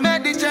 man, no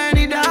make the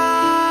journey dark.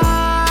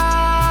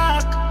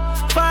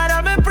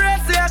 Father, me pray,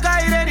 see a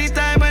guide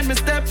anytime when me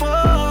step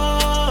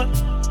out.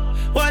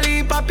 One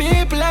heap of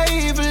people are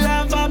evil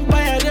and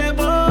vampire they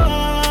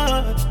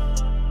both.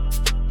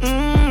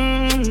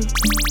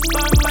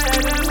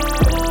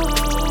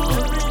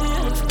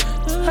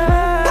 Every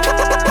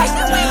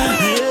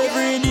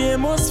day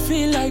must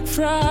feel like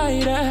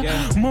Friday.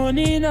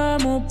 Money in my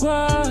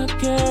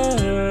pocket.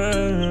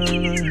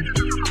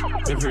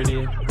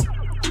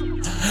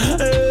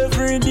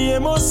 Every day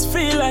must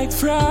feel like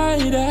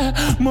Friday.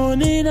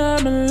 Money in my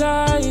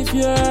life,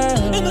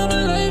 yeah. In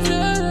my life,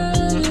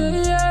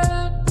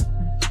 yeah.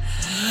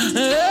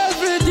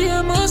 Every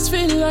day must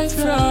feel like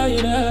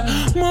Friday.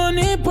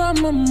 Money by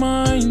my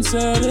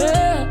mindset,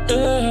 yeah.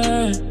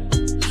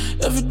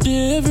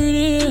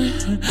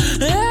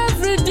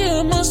 Every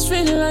day must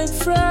feel like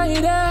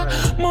Friday.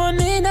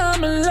 Money in my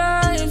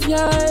life,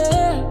 yeah.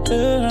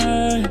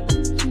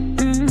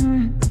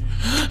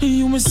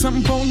 You with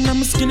some pound,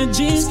 I'm a skinny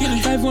jeans.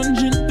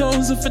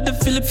 500,000 for the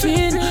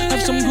Philippines.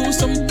 Have some goose,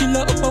 some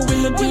killer up a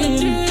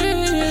Willoughby.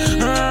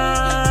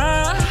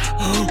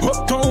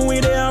 Uptown we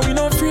there, we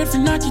no afraid for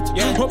knock it.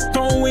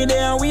 Uptown we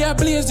there, we are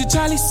blaze the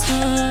chalice.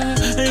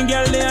 And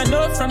girl, they are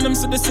enough from them,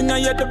 so the singer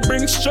yet to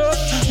bring show.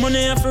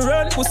 Money have to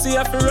run, pussy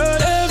have to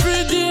run.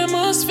 Every day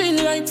must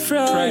feel like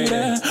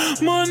Friday.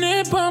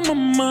 Money on my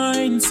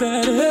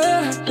mindset.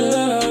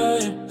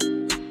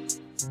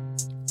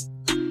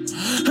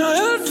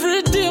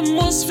 Every day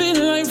must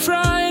feel like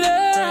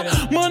Friday.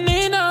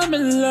 Money in my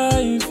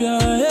life,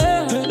 yeah.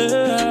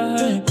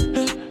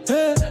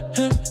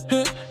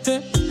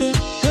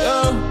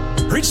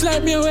 Rich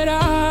like me with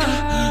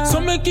her,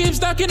 so me keep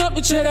stacking up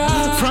the cheddar.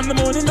 From the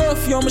morning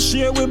off, yo, me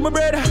share with my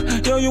brother.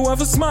 Yo, you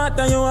have a smart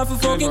and you have a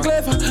fucking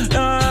clever.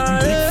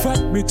 Big fat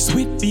bricks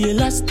with the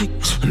elastic,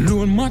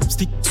 low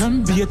matchstick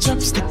can be a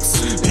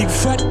chopsticks. Big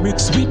fat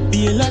bricks with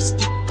the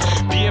elastic,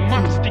 be a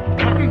matchstick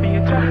can be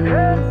a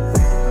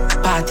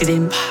chopstick. Party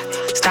then,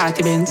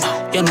 starty Benz.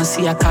 You know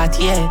see a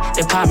Cartier,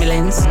 the palmy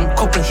lens.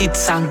 Couple hit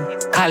song,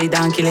 call it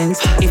donkey lens.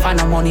 If I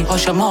no money,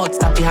 hush your mouth,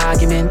 stop the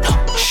argument.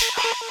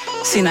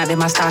 Sinna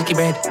them a starky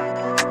bread.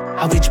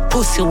 A which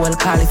pussy will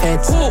call it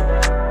feds.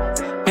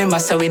 Remember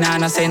say we nah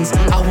no sense. A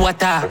who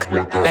attack,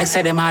 like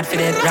say them hard for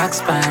dead. Rocks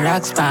pan,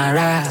 rocks pan,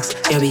 rocks.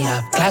 Yeah we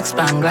have glocks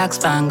pan, glocks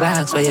pan,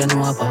 glocks. Where you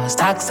know about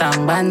stacks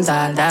and bands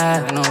all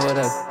that. You know what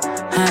that.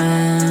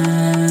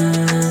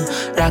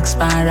 Rocks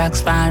pan,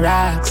 rocks pan,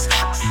 rocks.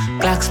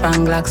 Glocks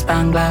pan, glocks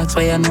pan, glocks.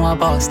 Where you know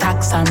about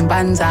stacks and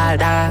bands all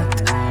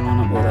that. I don't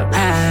know about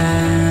that.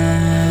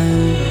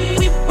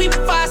 Whip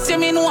fast, you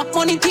me know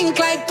money think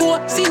like two.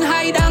 Sin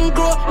hide and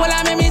grow, well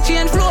I make me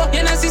change flow.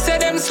 You know see say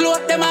them slow,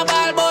 them a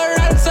ball ball.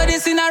 So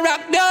this in a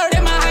rock door.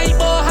 Them a high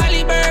bow,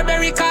 Holly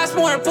Burberry cost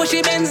more.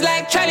 Pushy Benz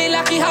like Charlie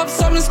Lucky have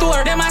some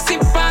store. Them a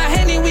sip on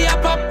Henny, we a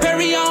pop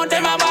Perry on.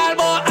 Them a ball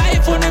bow,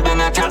 iPhone, we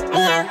bang a chat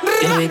more.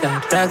 Yeah we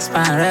got racks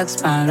pan, racks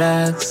pan,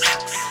 racks.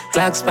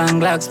 Glocks pan,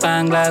 glocks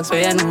pan, glocks.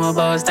 Where you know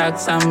about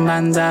stacks and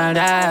bands all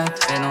that.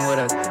 You know what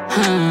that.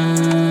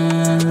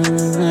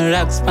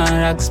 Racks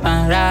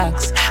pan,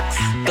 racks.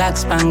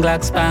 Glocks pan,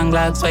 glocks pan,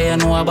 glocks. Where you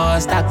know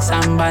about stacks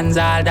and bands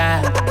all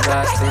that.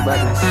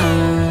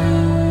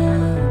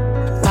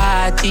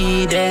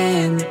 Party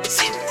then,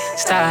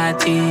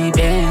 starty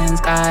Benz,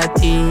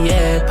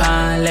 Cartier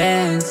pan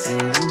lens.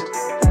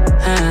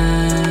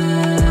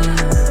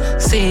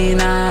 Seen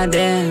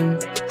them,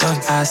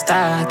 a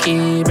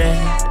starky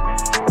bread.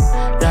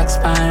 Rocks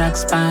pan,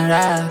 rocks pan,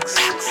 rocks.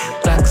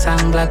 Glocks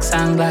and glocks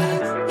and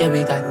glocks. Yeah,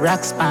 we got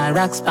rocks pan,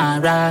 rocks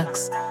pan,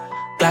 rocks.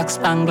 Glocks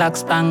pan,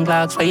 glocks pan,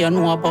 glocks. Where you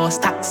know about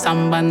stacks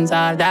and bands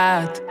all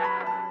that.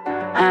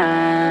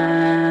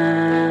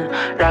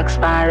 Rocks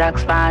pan,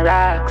 rocks pan,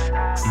 rocks.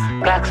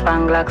 Glocks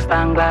pan, glocks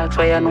pan, glocks.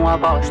 Where you know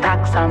about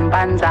stacks and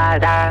bands all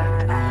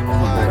that.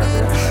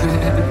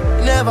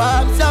 Never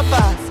up so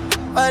fast.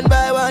 One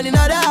by one in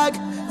a dog.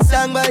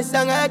 Song by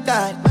song I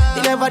can't.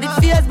 They never did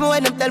face me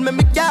when them tell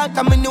me can't.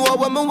 Come in know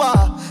what me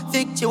want.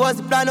 Victory was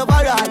the plan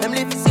overall. Them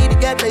live to see the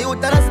get the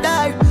youth and a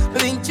star. Me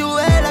been through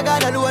hell, I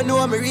gotta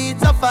know me reach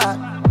so far.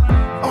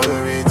 Oh, you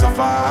reach so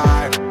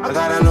far. I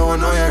gotta know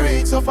you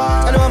reach so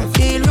far. I know I'm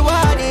feel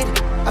rewarded.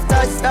 After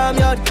the storm,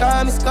 your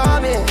calm is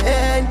coming.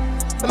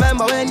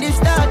 Remember when this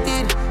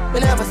started. We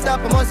never stop,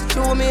 I must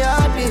chew me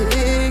heart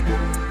big.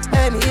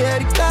 And me hear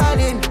the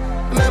calling.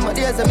 Remember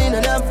days I mean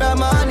and I'm from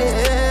morning.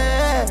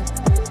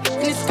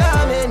 And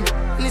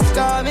it's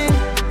coming,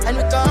 and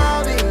we're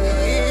coming.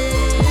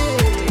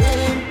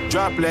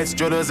 Droplets,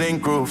 Jodas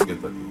and groove.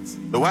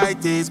 The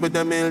white tees with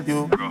the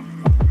mildew.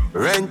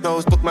 Rent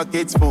house took my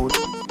kids' food.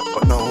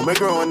 But now me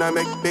grown and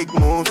make big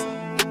moves.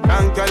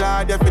 Thank you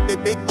Lord, you fit the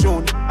big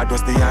tune. I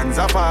just the hands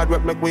of hard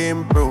work make we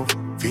improve.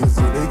 Feels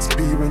good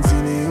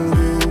experiencing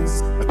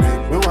English. I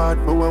think we want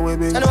for what we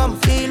been. I know I'm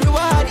feel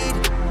rewarded.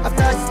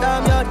 After the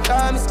storm, your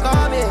calm is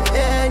coming.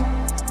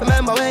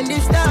 Remember when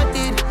this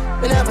started.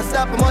 We never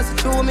stop, I must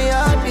chew me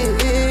heart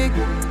big.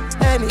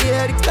 And me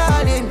hear the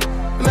calling.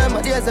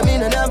 Remember days I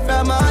mean and I'm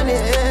from morning.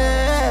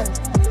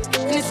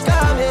 And it's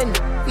coming,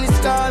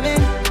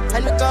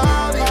 and we're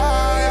coming.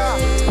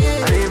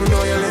 And even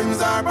though your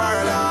limbs are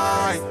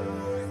paralyzed,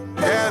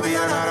 heavy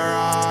and not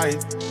right.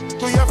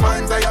 To your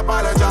fans I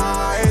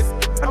apologize.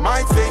 I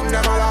might sing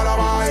them a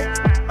lullaby.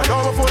 I know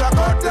we're full of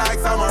cut like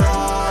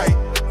samurai,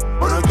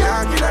 but I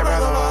can't kill a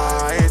brother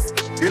wise.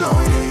 You know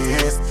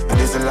it is.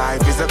 This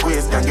life is a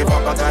quiz, can't give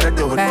up, I gotta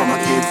do it for my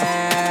kids.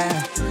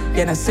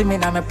 You know, see me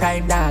now, my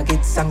prime dog.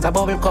 It's songs a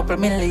bubble couple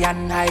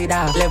million high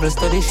dog. Levels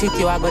to the shit,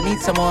 you are gonna need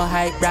some more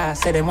hype brass.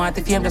 Say them want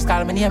the fame, just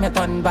call me name, you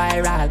turn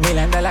viral. $1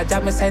 million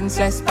job, me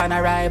senseless pan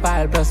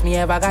arrival. Plus me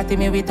ever got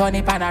me with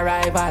Tony pan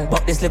arrival.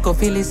 But this little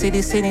filly see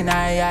the sin in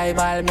eye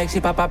eyeball. Make she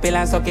pop a pill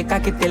and suck it,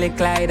 cock it till it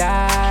glide.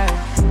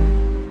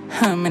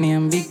 How many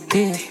am big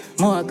teeth?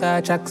 More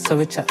car tracks, so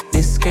we chop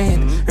discreet.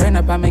 Run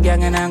up on me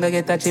gang and I'm gonna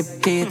get a chip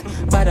teeth.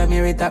 Bother me,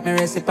 retap me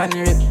recipe and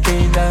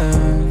repeat.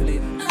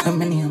 How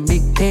many am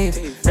big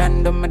teeth?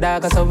 Random my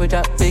dog, so we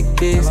chop big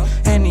beef.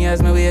 Any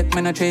as me wake,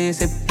 me no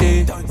trace it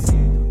teeth.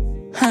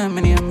 How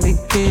many am big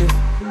teeth?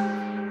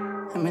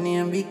 How many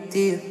am big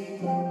teeth?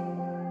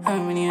 How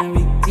many am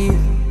big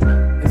teeth?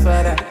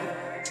 Before that,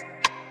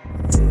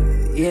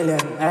 alien,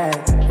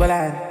 alright, well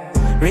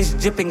Wrist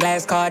dripping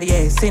glass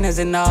Cartier. Sinners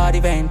in the odd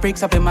event.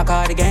 Freaks up in my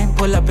cardigan.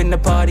 Pull up in the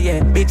party, yeah.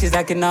 Bitches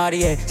acting naughty,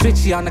 yeah.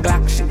 Switchy on the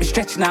Glock. She be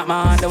stretching out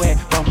my underwear.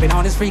 Bumping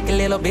on this freaky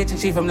little bitch and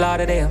she from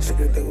Lauderdale.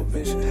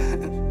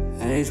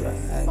 Hey,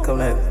 come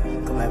like,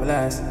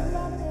 relax.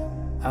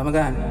 Oh my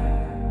God.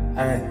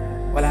 Alright,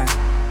 well I.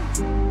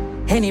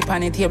 Henny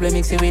pan the table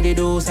mix it with the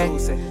dose.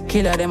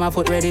 Killer them a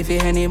foot ready for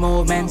any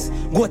movements.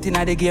 Goat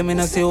inna the game, me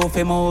no see who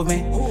fi move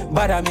me.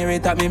 Bada me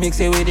rate up me mix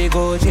it with the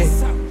Gucci.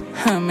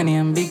 How many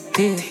and big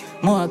teeth?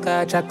 More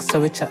car tracks so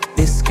we chop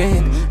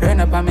discreet. Run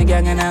up on me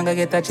gang and I'm gonna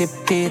get a chip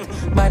teeth.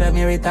 Bada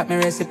me rate up me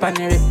recipe and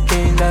the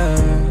ripping.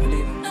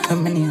 How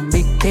many and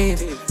big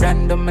teeth?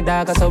 Random my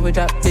dog so we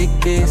drop big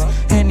beats.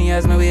 Henny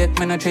as me wake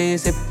me no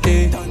chase it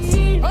teeth.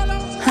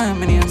 How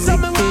many and big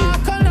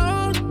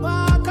teeth?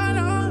 Walk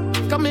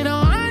alone. Come in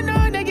on.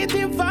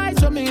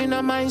 Me in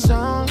my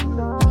zone,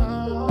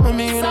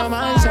 me in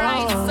my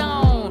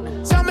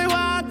zone. So me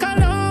walk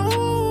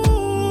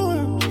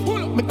alone.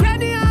 My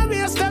granny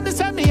always tell me,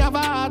 say me have a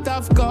heart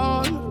of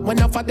gold. When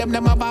enough of them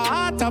have a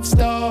heart of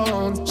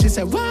stone. She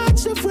said,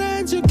 watch the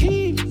friends you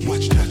keep.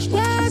 Watch that.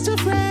 Watch the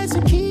friends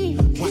you keep.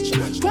 Watch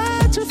that.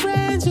 Watch the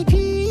friends you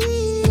keep.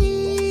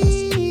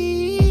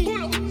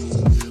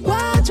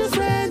 Watch your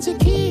friends you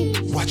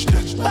keep. Watch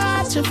that.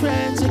 Watch your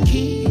friends you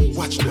keep.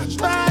 Watch that.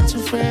 Watch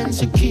your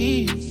friends you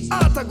keep.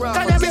 Autograph.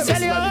 Can you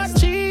sell your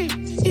cheap?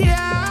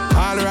 Yeah.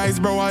 All rise,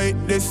 bro, I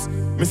hate this.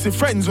 Me see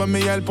friends when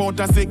me help out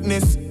a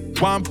sickness.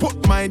 Want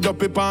put my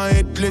dopey on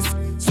hit list.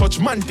 Such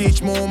man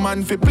teach more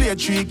man fi play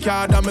 3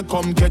 card and me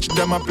come catch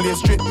them a play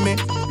strip me.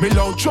 Me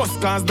love trust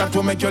cause that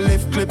will make you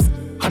lift clips.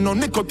 I know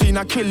nicotine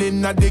a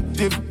killing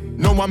addictive.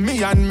 No one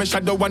me and me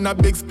shadow want a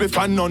big spliff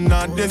and none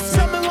of this.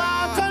 So me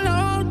walk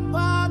alone,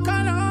 walk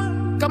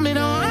alone. Come in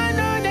on, I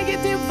know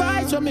negative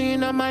vibes when me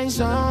in my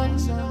zone.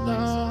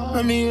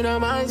 Me in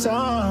my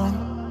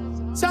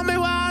zone. So me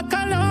walk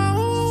alone.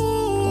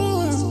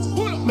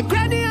 My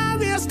granny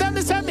always tell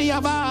me, say me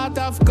have a heart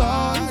of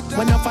gold.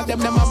 When enough of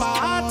them have a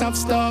heart of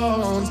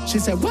stone. She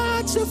said,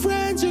 watch the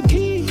friends you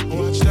keep.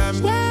 Watch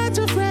them. Watch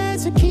the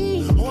friends you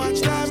keep.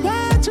 Watch them.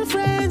 Watch the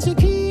friends you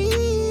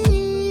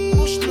keep.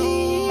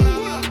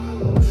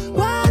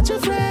 Watch your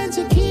friends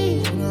you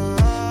keep.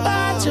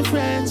 Watch your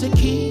friends you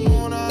keep.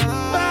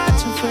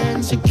 Watch your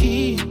friends you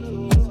keep.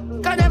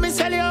 Can you me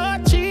sell your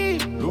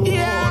cheap?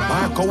 Yeah.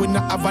 Marco we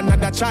not have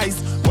another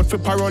choice. But for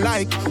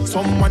paralike,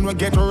 someone will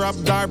get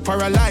robbed or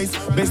paralyzed.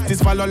 Best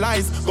is follow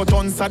lies, got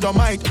on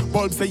sodomite.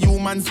 Bulbs say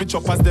humans switch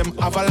up as them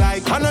have a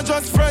like. And not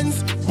just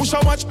friends, push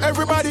and watch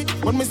everybody.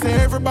 When me say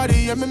everybody,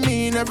 yeah me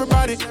mean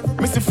everybody.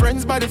 Me see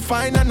friends by the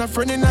fine and a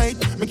friendly night.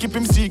 Me keep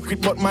him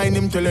secret but mind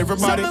him tell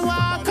everybody. So me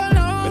walk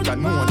alone, better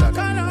know that.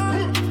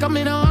 Come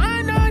in on,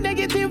 I know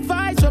negative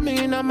vibes when me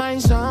in my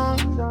zone.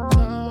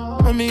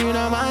 When me in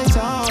my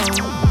zone.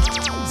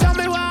 So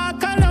me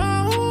walk alone.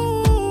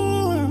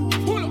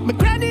 My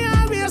granny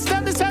always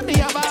tell me, say me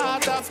have a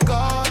heart of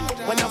gold.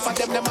 When enough of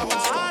them have a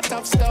heart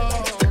of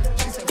stone.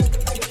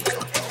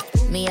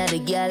 Me a the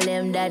girl,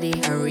 them daddy.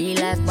 A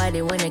real life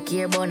body, when I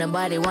care about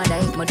nobody. Wonder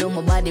if my do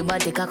my body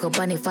cock up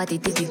on the fatty,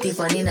 titty,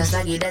 funny, and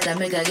saggy. That I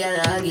make a girl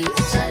a huggy.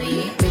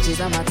 Sorry, bitches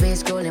on my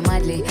face, scrolling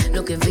madly.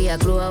 Looking for a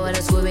clue, I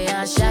wanna swim me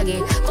and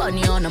shaggy.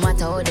 Funny on no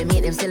matter how they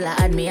meet them, still I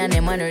add me. And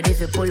them honored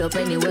if you pull up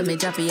anywhere, me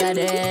drop you at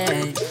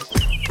it.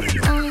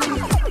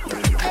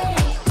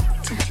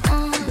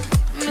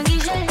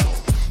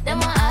 Them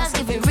I ask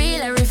if it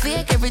real or if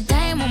fake. Every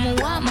time I'm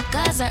want my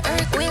cause an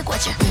earthquake.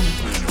 Watch ya.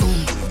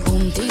 Boom,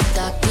 boom, tick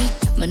tock, tick.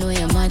 I know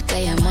you're mad,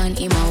 cause you're man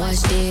in my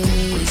watch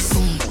this.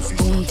 Boom,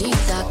 boom, tick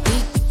tock,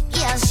 tick.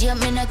 Yeah, she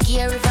me no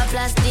care if I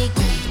plastic.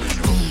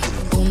 Boom,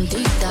 boom,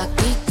 tick tock,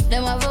 tick.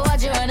 Them have a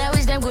watch it and I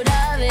wish them could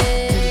have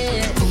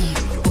it. Boom,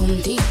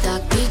 boom, tick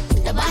tock, tick.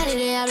 The body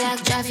they have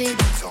like traffic.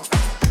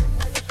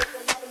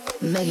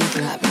 Make it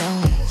drop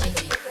now.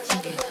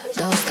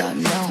 Don't stop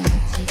now.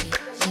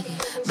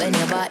 Bend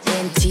your back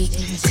then tick,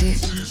 tick,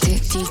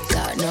 tick, tick,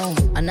 tock now.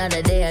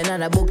 Another day,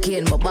 another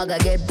booking. My bag I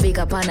get big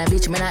up on a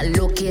bitch, me not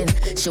looking.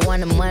 She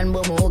want a man,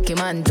 but me hook him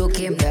and took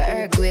him. The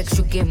earthquake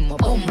shook him. My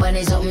bum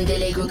bunny something till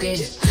they crooked.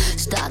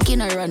 Stuck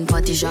in a run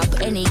party shop.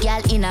 Any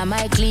gal in a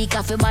my clique,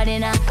 off your body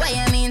now. What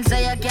you mean, so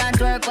you can't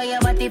work for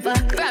your body for?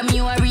 From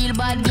you a real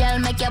bad girl,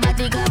 make your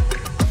body go.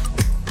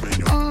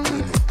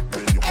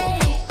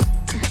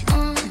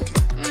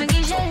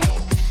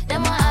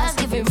 Them I ask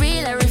if it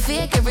real or if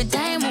fake. Every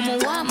time I'm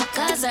want my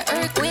cause an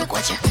earthquake.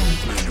 Watch ya.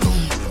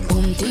 Boom,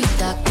 boom, tick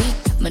tock, tick.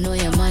 I know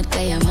you're mad,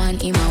 cause you're man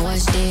in my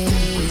watch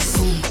this.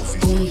 Boom,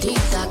 boom, tick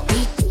tock,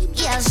 tick.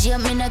 Yeah, she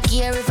me no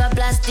care if I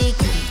plastic.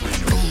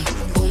 Boom,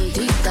 boom,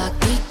 tick tock,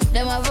 tick.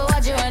 Them have a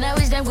watch it and I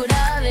wish them could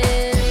have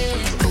it.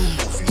 Boom,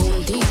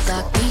 boom, tick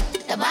tock,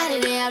 tick. The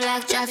body they have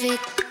like traffic.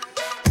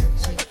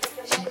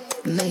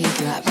 Make it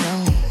drop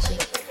now.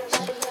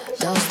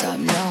 Don't stop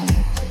now.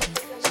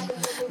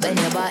 Bend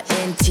your back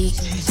and tick,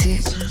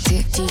 tick,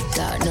 tick, tick,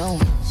 tock now.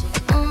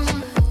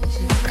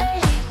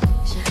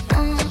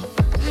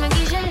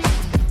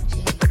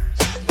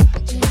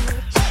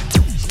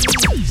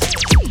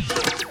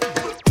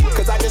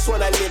 Cause I just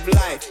wanna live live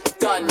life.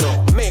 Done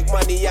no. Make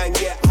money and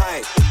get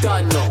high.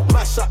 Done no.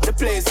 Mash up the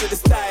place with the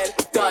style.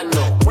 Done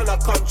no. When I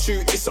come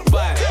true, it's a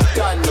vibe.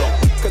 Done no.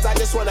 Cause I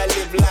just wanna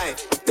live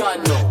life.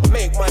 Done no.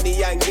 Make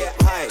money and get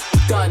high.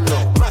 Done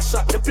no. Mash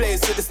up the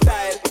place with the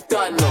style.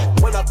 Done no.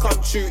 When I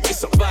come true,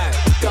 it's a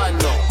vibe. Done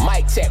no.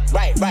 Mic check,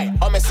 right.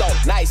 On my sound,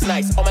 nice.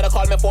 I'm gonna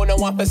call my phone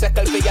and 1 per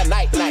second for your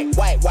night.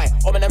 Why?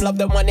 I'm gonna love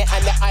the money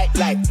and the eye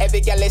like.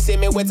 Every girl they see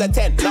me with a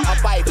 10, not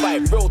a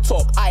 5. Real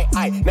talk,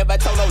 I never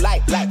tell no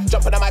lie.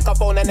 Jump on the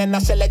microphone and then I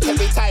shell it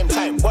every time.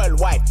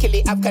 Worldwide, kill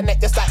it, I've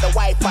connect just like the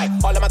Wi-Fi.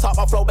 All of my talk,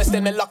 my flow, but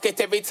still me lock it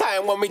every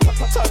time. When we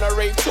turn a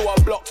rave to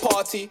a block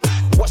party.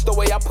 Watch the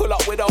way I pull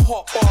up with a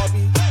hot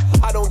Barbie.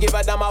 I don't give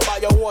a damn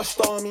about your wash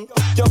stormy.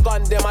 Your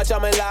gun them I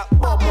jamming like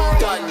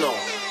done no.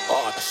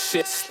 Oh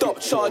shit,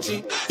 stop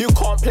charging. You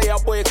can't play a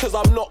boy cause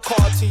I'm not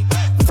Carti.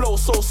 Flow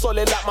so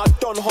solid like my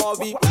Don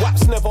Harvey.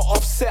 Waps never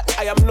offset,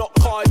 I am not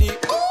Cardi.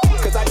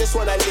 Cause I just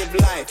wanna live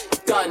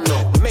life. Done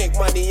no. Make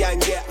money and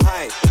get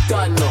high.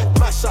 Done no.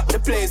 Mash up the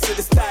place with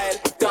the style.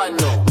 Done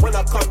no. When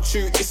I come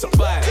true, it's a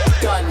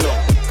vibe. Done no.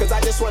 Cause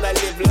I just wanna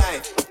live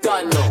life.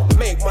 Done no.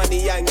 Make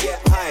money and get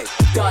high.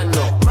 Done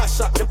no.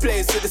 Mash up the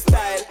place with the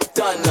style.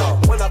 Done no.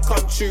 When I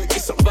come true,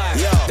 it's a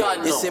vibe.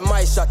 Done no. It's in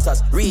my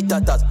shutters,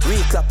 re-tatters,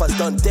 re-clappers.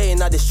 Done day in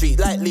the street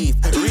like leaf.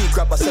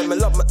 Re-grabber, say me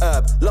love my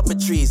herb, love my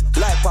trees.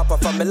 Like papa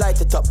from me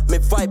light it up. Me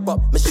vibe up,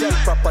 me shell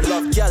proper.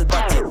 Love gal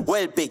body,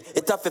 well big.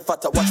 It a fi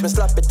fatter, watch me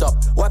slap it up.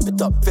 Wipe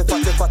it up, fi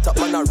fat up.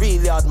 Man, I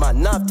really hard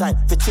man. Now time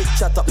fi chit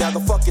chat up. Me I go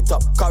fuck it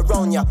up. Cause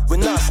round ya, we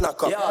not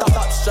snack up.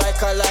 Top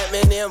striker like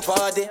me name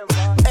Vardy.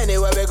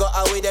 Anywhere we go,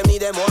 I with them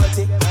need them want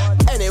it.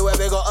 Anywhere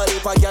we go, a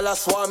heap of gyal a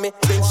swarm me.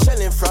 Been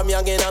shelling from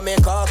young in a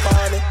make car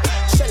corny.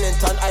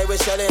 Shellington, I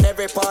was shelling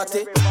every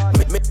party.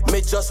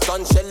 Me just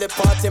done shell the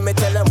party. Me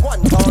tell them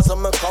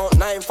 1,000, me count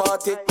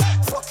 940.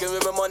 Fucking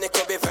with my money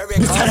could be very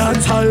costly.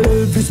 That's all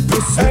Elvis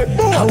Presley.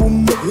 How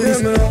much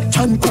this?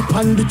 Chant up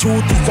and the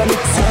truth is a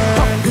mix.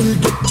 Pop will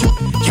get you.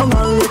 Young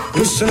and red.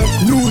 Listen up.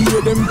 New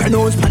lay them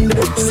penos pan the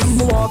deck.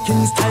 Some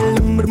walking style,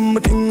 them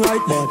thing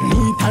right.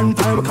 Neat and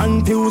time,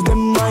 confuse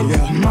them mind.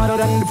 Madder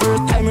than the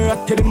first time I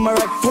rocked it in my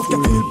right. Fuck the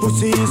feel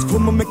pussies,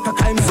 come and make a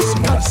climb.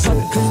 Got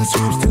some clean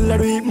sweep, still I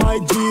read my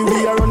G.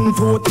 We are on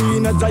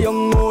 14 as a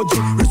young OG.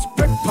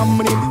 Respect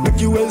family,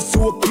 make you well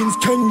soakings.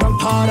 King Bang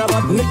Tada,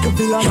 but lick a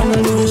villa. Young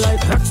and like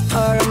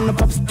rockstar and a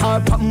pop star.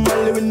 Pop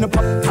Molly in the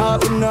pop tar,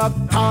 in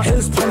the car.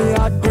 Hell's funny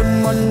hard, good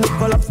man,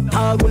 nipple up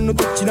star. When you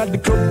touching at the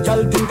club,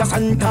 y'all think a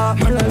Santa.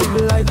 Man, I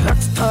live like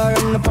rockstar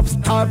and a pop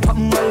star. Pop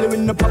Molly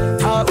in the pop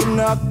tar, in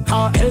the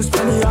car. Hell's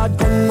funny hard,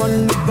 good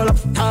man, nipple up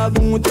star.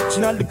 When you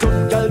touching at the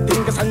club, y'all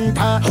think a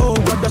Santa. Oh,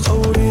 what that's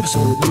how it is.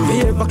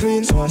 We ever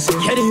clean, so I say,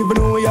 you don't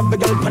even know we have a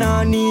girl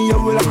panani.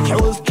 You will have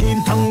Carol's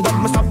skin, tongue got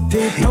my stop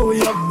tape. Now we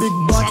have big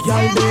butt,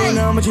 y'all doing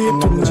I'm a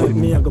jeep. Come check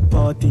me, I go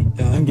party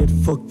and get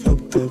fucked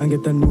up and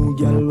get a new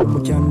girl when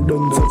we can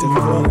done. So take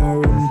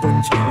fire and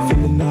punch,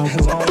 feeling now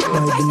go out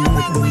like the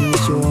night when we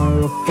show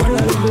her up. When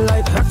I live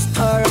like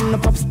rockstar and a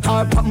pop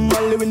star, pop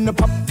Molly in the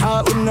pop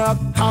tar, in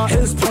the car.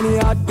 Hell's funny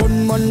hard,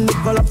 gunman,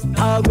 nipple up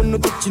star. When you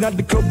touching at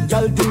the club,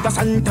 y'all think a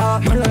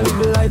Santa. When I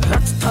live like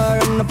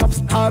rockstar and a pop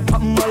star,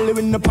 pop Molly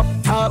in the pop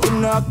tar,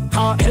 in the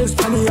car. Hell's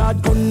funny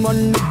hard,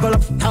 gunman, nipple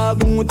up star.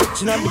 When you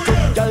touching at the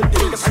club, y'all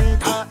think a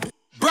Santa.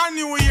 Brand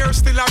new year,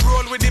 still a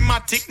roll with the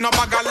matic. No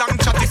bag a long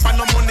chat if I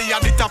no money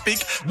at the topic.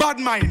 Bad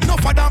mind, no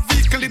for that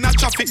vehicle in a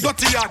traffic.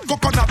 Dirty yard,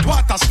 coconut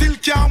water, still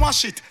can't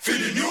wash it. For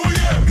the new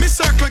year, me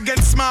circle get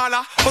smaller,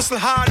 hustle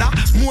harder.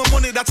 More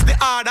money, that's the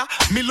order.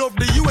 Me love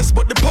the US,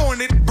 but the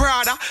pound it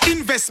broader.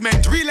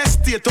 Investment, real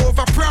estate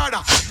over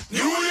Prada.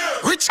 New year,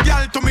 rich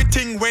girl to me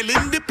thing, well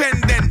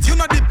independent. You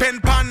no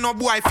depend pan no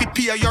boy fi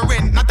pay your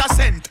rent, not a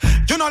cent.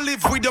 You no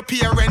live with your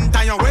parent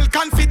and you're well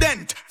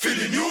confident. For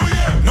the new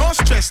year, no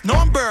stress,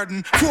 no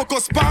burden.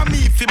 Focus on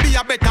me fi be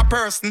a better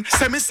person.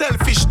 Say me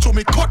selfish to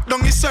me, cut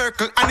down the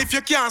circle. And if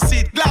you can't see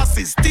it,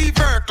 glasses, Steve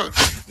Urkel.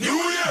 New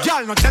year,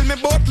 y'all no tell me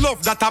about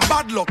love, that a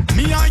bad luck.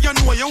 Me and you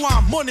know you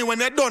want money when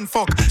you done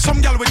fuck.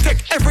 Some girl will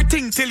take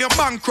everything till you're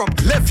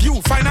bankrupt. Left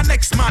you, find a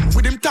next man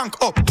with him tank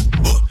up.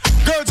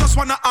 Girl just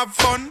wanna have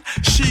fun.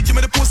 She give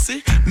me the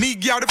pussy, me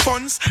give her the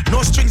funds.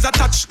 No strings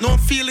attached, no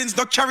feelings,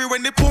 no carry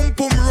when the pum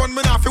pum run.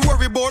 Me not fi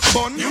worry about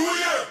bun.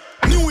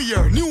 New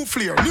year, new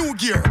flair, new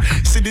gear.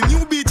 See the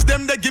new beats,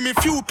 them they give me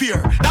few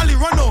pair. Dali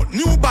run out,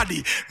 new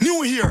body,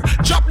 new hair.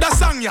 Drop that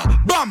song ya,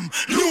 bam,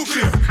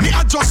 nuclear. Me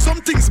adjust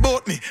some things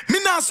about me. Me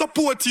not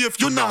support you if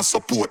you not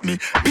support me.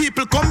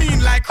 People come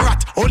in like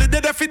rat, only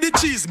they for the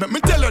cheese. Let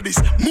me tell you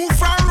this, move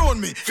far around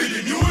me. For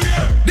the new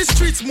year, the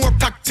streets more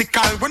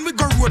tactical. When we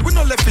go road, we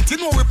no left it, you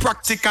know we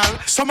practical.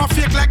 Some are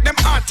fake like them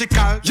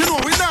article. You know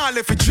we not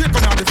left it, drape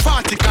on the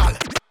particle.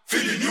 For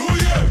the new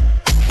year.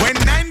 When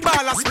 9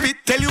 ballers spit,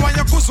 tell you and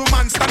your cousin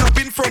man stand up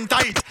in front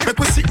of it. Make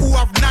we see who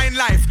have 9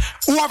 life,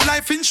 who have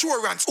life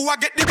insurance, who a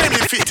get the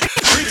benefit.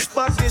 Rich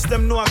parties,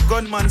 them know a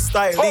gunman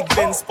style. Big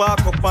Ben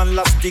spark up and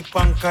last stick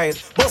pan kyle.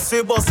 Boss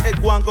we boss head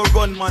one go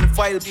run man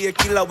file. Be a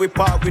killer we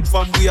part with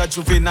from we are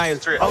juvenile.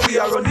 And we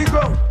are on the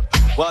ground.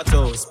 What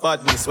else?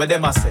 Badness, where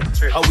them a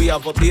say? How we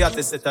have up the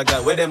artist set a guy,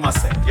 where them a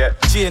say? Yeah.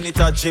 Chain it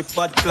a drip,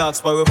 bad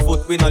clocks for a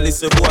foot. We no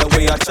listen boy,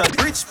 where you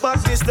chat. Rich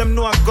badness, them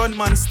know a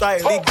gunman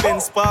style. Big Ben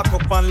spark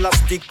up and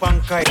last stick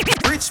pan kite.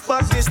 Rich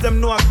badness, them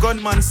know a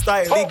gunman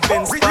style. Big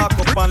Ben spark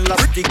up and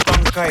last stick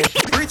pan kite.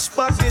 Rich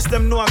badness,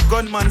 them know a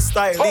gunman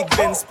style. Big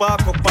Ben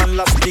spark up and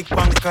last stick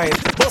pan kite.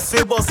 Boss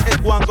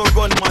head one go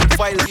run man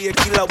file. Be a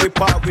killer we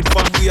part with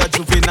fam, we a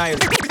juvenile.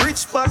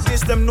 Rich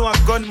badness, them know a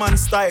gunman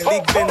style.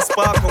 Big Ben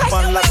spark up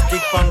and last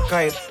stick pan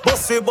kite.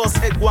 Boss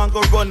head one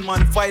go run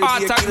man file.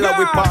 Be a killer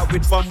we part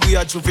with fam, we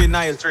a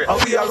juvenile.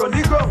 And we are on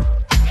the ground.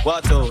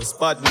 What else?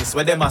 Badness,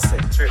 where them a say?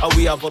 How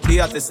we have up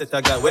the artist set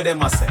a guy, where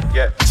them a say?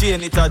 Yeah.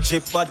 Chain it a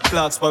drip, bad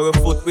clocks for a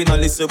foot. We no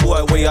listen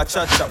boy, where you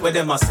chat, where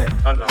them a say?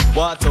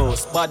 What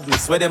else?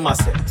 Badness, where them a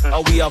say?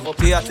 How we have up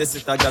the artist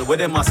set a guy, where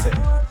them a say?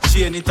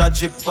 Chain it a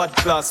drip, bad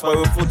clocks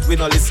for a foot. We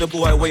no listen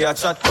boy, where you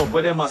chat up,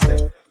 where them a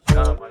say?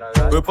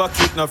 We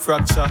pocket no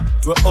fracture.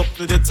 We're up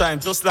to the time,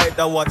 just like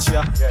the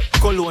watcher.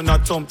 Cologne a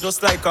thump,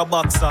 just like a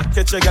boxer.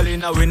 Catch a girl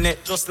in our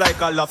net, just like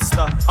a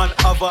lobster. And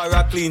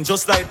Avara clean,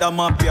 just like the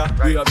mafia.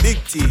 We a big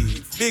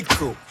thief, big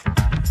crook.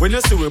 When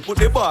you see we put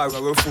the bar on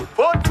our foot,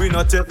 but we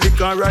not take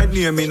liquor right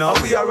near me now.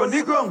 We are on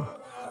the ground.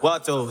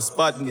 What else?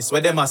 Badness,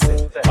 where them a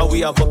say? How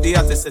we have up the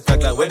artist set a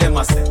guy, where them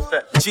a say?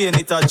 Chain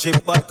it a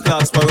drip, bad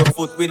clocks for a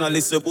foot. We no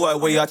listen boy,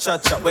 where you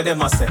chat, where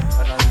them a say?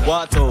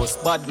 What else?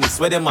 Badness,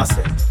 where them a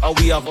say? How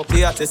we have up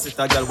the artist set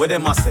a guy, where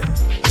them a say?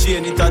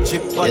 Chain it a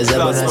drip, bad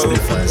clocks for a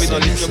foot. We no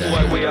listen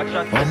boy, where you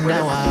chat.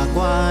 Wonder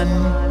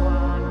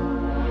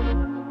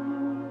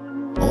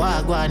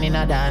Wagwan in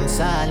a dance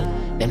hall.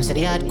 Them say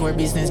the hardcore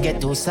business get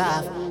too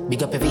soft.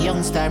 Big up every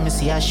youngster, me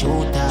see a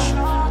shooter.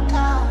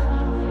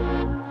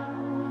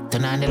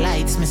 Turn on the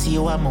lights, me see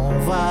you a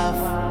move off.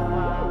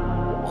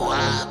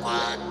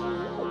 Wagwan.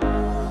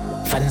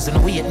 Fans on the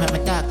wait, make me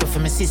talk to for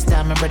my sister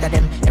and my brother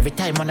them. Every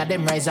time one of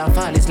them rise and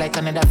fall, it's like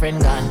another friend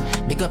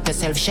gone. Big up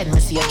yourself, Shen, me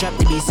see you drop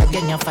the bass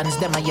again. Your fans,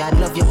 them, I yard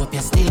love you, hope you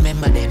still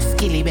remember them.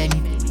 Skilly bang,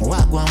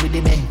 walk one with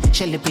the bang.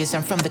 Shell the pace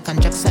and from the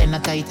contract sign,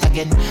 not tight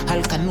again.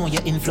 Hulk can know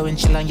you're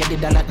influential and you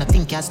did a lot.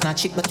 Nothing can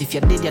snatch it, but if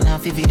you did, you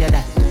not fi video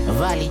that.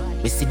 Valley,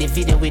 we see the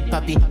video with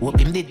Papi. Hope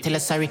him did tell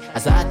us sorry.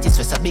 As an artist,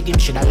 we so big him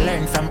should have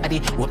learned from Addy.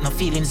 Hope no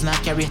feelings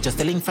not carry. Just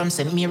the link from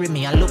St. Mary,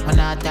 me and look man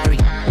not tarry.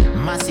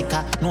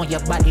 Massacre, know you're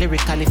bad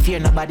lyrically, fear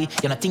nobody.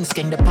 You know things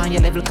can depend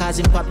your level cause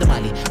him pop the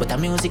molly. But the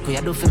music we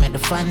do for make the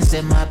fans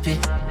them happy.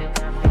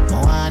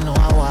 Moano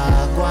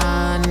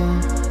wagwan.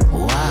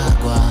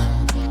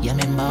 You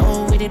remember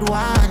how we did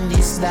one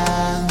this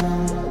down.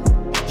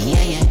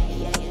 Yeah.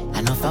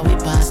 I know how we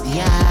passed the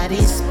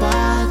hardest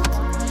spot.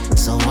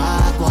 So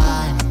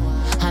wagwan.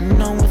 I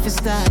know if it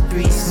start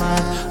pretty smart.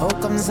 How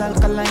comes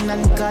alkaline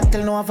and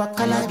cartel no have a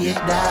collaborate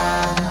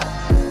down.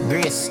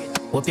 Grace,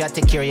 hope you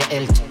take care of your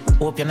health.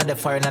 Hope you're not the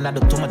foreign and not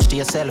do too much to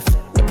yourself.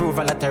 You prove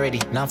a lot already,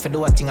 now if you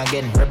do a thing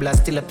again. Rebels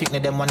still a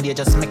picnic them one day,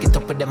 just make it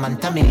up with them and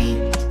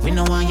family. We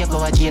know why you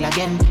go to jail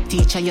again.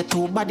 Teacher, you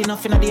too bad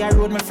enough in the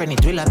road, my friend,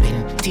 it will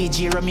happen.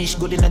 TG Ramesh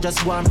good enough,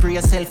 just go and pray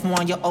yourself.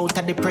 More you out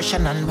of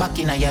depression and back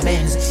in your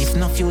Benz. If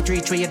no future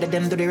reach where you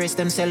them do the rest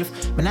themselves.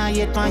 But now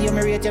yet man, you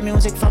rate your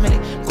music family.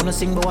 Gonna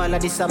sing about all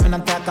of this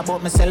and talk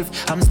about myself.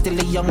 I'm still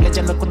a young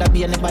legend, I could have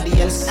be anybody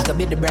else. I could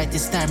be the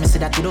brightest star, me say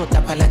that without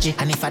apology.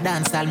 And if I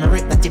dance, I'll me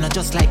rip that, you know,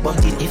 just like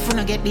Bunty. If you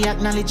no get the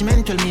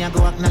acknowledgement, tell me I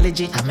go acknowledge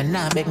it. I'm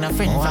nah beg no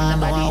friend from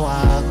nobody.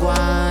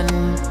 Wagwan.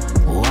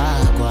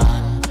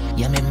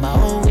 You remember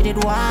how we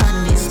did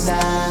one this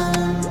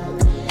down.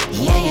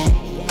 Yeah.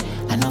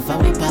 I know how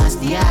we passed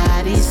the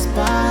hardest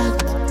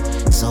spot.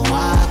 So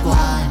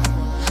wagwan.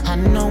 I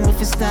know if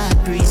you start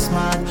pretty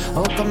smart.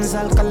 How comes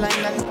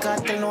alkaline and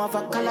cartel no have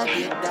a color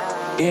get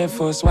down. Air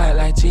Force white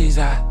like cheese.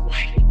 My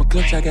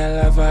clutch I got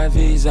love a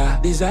visa.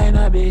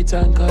 Designer beat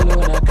and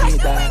cologne a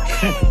creator.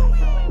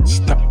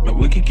 Stop, now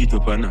we can get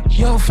up on that.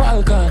 Yo,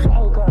 Falcon.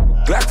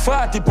 Glock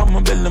 40 on my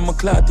belly, my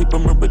clout tip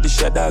on my ready.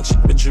 Shot dog shit,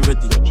 but you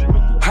ready.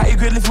 High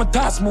grade lift my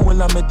task, move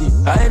while I'm ready.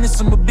 I ain't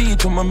some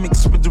beat on my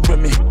mix with the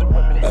Remy.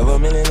 Have a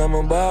million on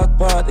my back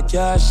part, the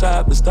cash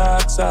shop, the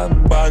stocks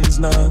and bonds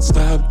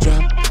non-stop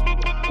drop.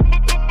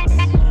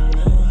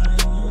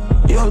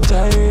 Yo,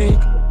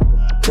 Tyreek.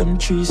 Them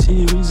 3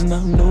 series and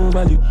I'm no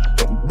value.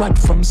 Back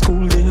from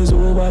school days,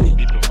 oh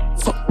valley.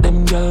 Fuck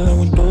them gal, I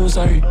went no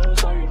sorry.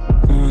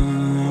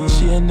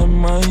 She and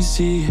them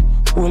icy,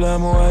 all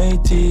of my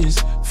white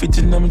tees,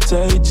 fitting them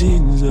tight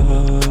jeans.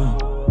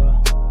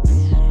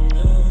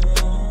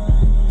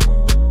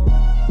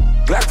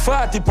 Glock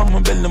 40 on my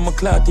belly, my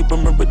clout tip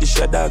on my ready.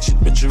 Shot dog shit,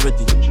 but you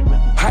ready.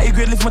 High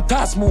grade lift my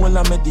task, move while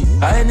I'm ready.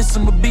 I ain't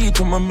some beat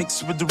on my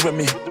mix with the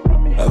Remy.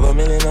 Have a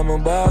million on my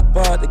back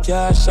part, the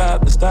cash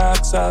shop, the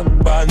stocks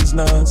and bonds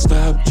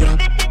non-stop drop.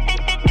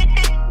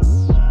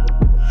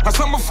 I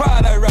saw my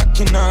father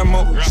rocking her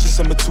mouth. She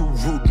said me too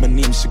rude, my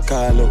name she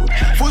call out.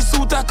 Full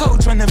suit a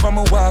couch whenever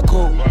I walk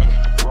out.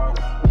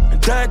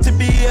 Dirty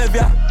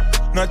behavior,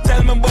 not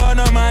tell me about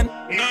no man.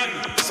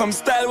 Some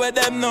style where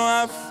them no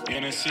have.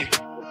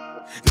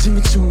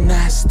 Jimmy too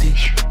nasty.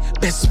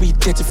 Best we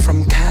get it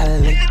from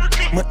Cali.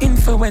 My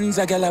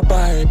influenza gal a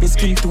Barbie.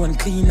 Skin tone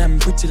clean and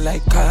pretty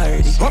like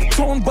Cardi.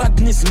 Uptown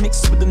badness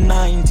mixed with the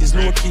 90s.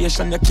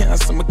 Location you can't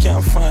see me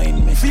can't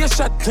find me. Fear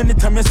shot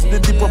anytime you see the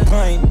dip up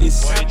behind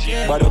this.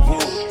 But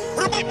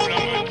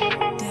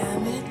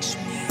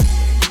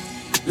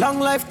long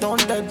life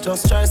don't dead,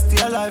 just try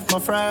stay alive, my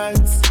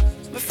friends.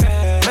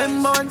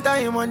 Remember one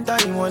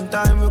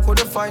time we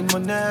couldn't find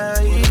money.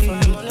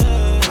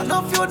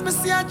 Enough youth me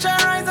see a try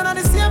rise and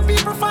the same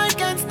people fight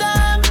against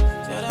them.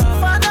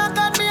 Father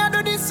God, me I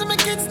do this to my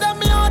kids, them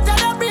me out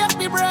and I break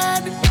me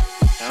bread.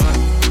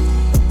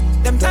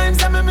 Them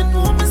times I me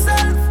know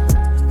myself.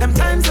 Them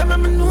times I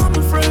me know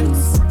my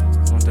friends.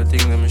 Want the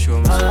thing let me show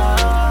myself.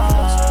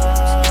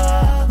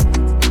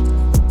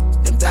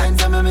 Them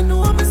times I me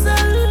know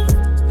myself.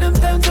 Them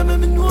times I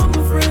me know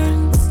my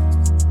friends.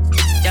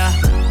 Yeah,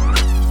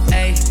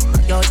 hey,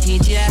 yo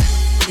TJ.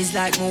 It's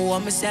like me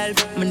want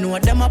myself. Me know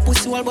them a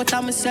pussy all, but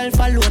I'm myself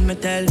alone, me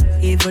tell.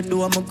 Even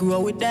though I'ma grow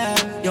with them.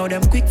 Yo,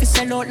 them quick to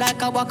sell out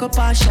like I walk up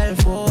on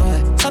shelf, boy.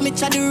 So me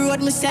try the road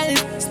myself.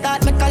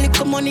 Start me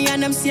collect money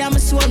and them see I'm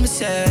soul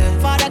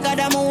myself. Father God,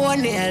 I'm a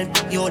one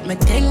help. Yo, me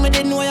think me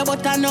didn't know you,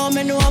 but I know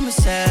me know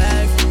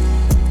myself.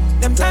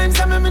 Them times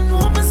I me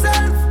know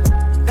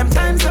myself. Them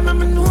times I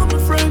me know my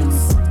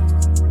friends.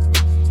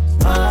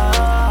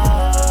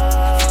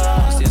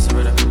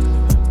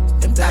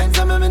 Them times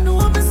I me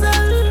know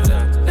myself.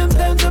 Them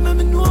times I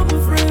me know my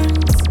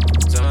friends.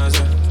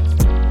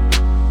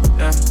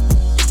 Yeah,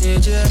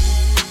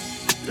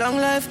 DJ. Long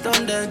life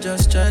done there,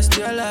 just try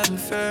stay alive, my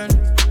friend.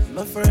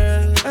 My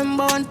friend.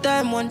 Remember one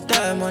time,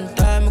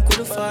 I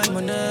couldn't find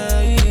money.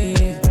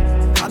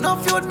 I know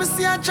youth me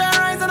see a try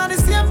rise and the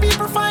same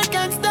people fight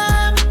against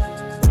them.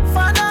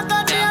 Father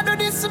God, me I do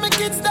this to my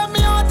kids, them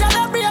me out and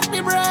I break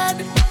me bread.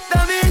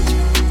 Damage.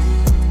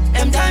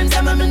 Them times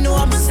I me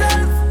know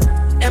myself.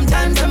 Them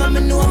times I me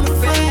know my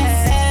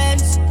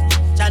friends.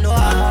 I know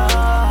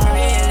I'm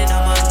really no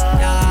man.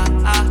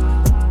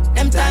 Yeah.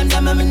 Them times I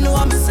me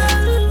know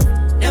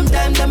myself. Them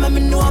times I me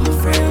know my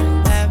friends.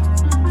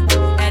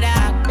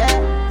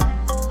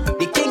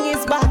 The king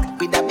is back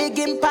with a big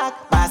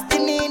impact.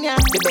 Palestinian,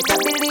 you better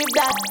believe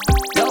that.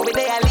 Yo, we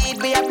there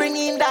lead, we are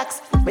bringing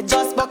ducks. We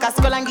just buck a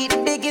skull and get the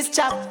biggest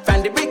chop.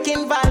 From the brick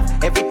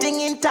involved,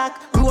 everything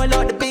intact. Roll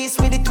out the base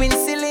with the twin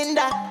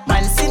cylinder.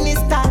 Man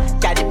sinister,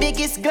 got the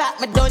biggest glock.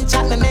 Me don't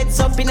chat, me meds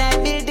up in a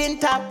building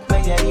top.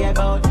 What you hear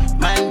about?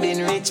 Man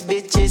been rich,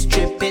 bitches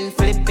tripping,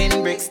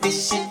 flipping bricks.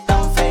 This shit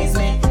don't faze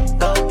me.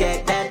 Go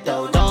get that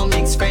dough. Don't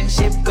mix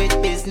friendship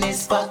with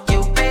business. Fuck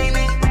you,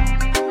 baby.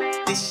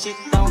 This shit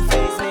don't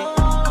faze me.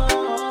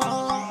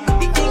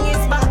 The king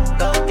is back.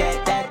 Go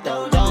get that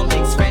dough. Don't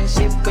mix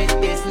friendship with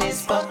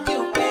business. Fuck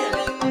you,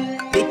 baby.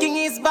 The king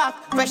is back.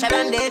 Fresher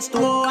than the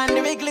H2O and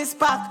the Wrigley's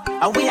pack.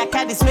 And we a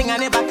caddy swing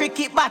and never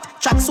cricket bat.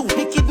 Track suit,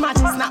 wicked match,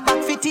 snap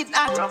back fitted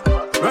at.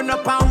 Run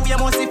up and we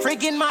must be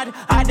friggin' mad.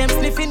 All them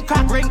sniffing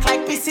crack, rink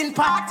like pissing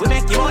pot. We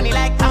make you money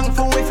like Kung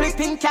Fu, we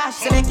flipping cash.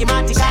 Select him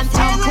antic and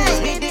town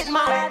cool, we did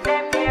mad.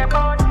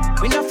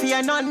 We no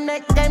fear none,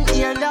 make them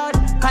ear loud.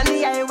 Pan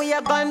the eye, we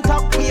a gun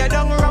talk, we a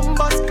dung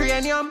rumbus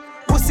cranium.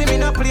 Pussy me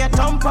no play a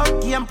thump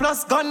up game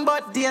plus gun,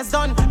 but days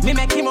done. Me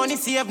make him money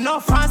save no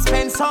France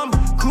spend some.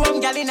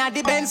 Chrome gal inna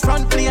the Benz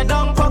front play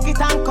down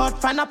pocket and cut.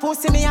 From a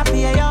pussy me a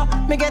pay ya.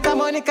 Me get a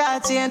money car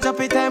change up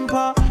it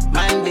tempo.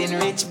 Man been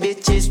rich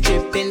bitches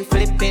tripping,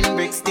 flipping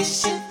bricks.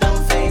 This shit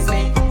don't faze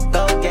me.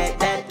 Go get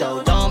that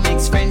dough. Don't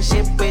mix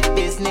friendship with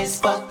business.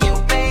 Fuck you,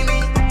 baby.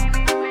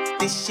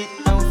 This shit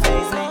don't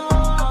faze me.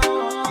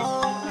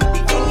 The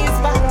king is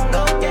back.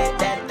 Go get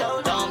that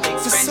dough. Don't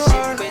mix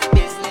friendship with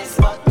business.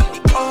 Fuck you.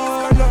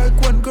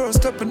 Girl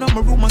stepping on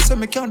my room and say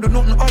me can't do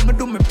nothing. All me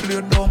do me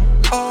play dumb.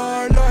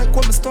 I like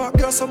when me start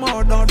girl some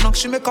hard knock.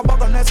 She make a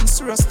bag of nice and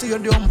serious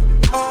stadium.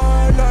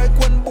 I like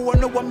when boy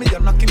know what me a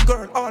knocking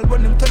girl. All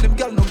when them tell him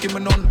girl no give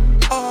me none.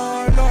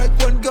 I like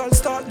when girls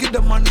start give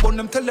them man bun.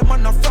 Them tell them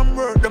man a from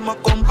where them a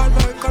come. I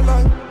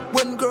like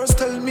when girls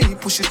tell me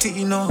push it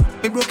in.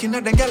 Me broken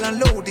at the girl and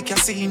load the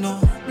casino.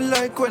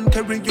 Like when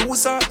Kerry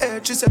use her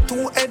head. She said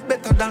 2 head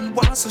better than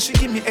 1, so she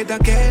give me head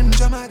again.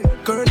 Jamari.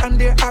 Girl and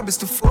their habits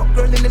to fuck.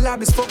 Girl in the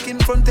lab is fucking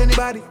front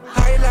anybody.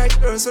 I like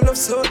girls who love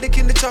so dick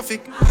in the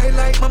traffic. I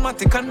like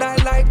mamatic and I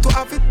like to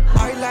have it.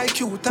 I like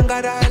you, thank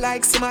God I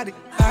like somebody.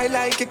 I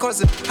like your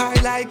cousin, I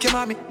like your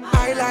mommy.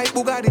 I like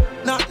Bugatti,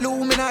 not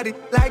Illuminati.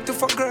 Like to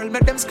fuck girl,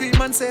 make them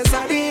scream and say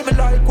sorry. Even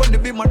like when the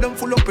beam of them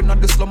full up in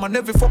the slum and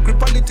every fucking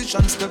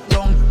politician step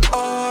down.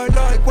 I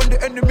like when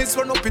the enemies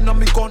run up in on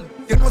me gun.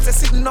 You know they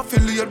sitting up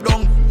feel you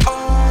down.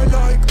 I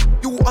like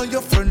You and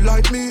your friend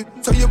like me,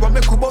 so you want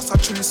make we bust a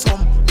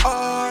threesome.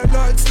 I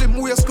like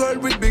slim waist girl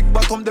with big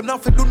bottom. Them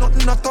not fi do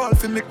nothing at all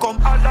fi me come.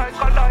 I like.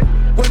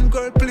 When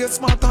girl play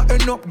smart and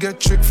end up get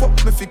trick.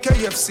 Fuck me fi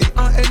KFC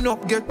and end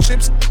up get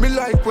chips. Me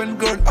like when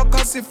girl act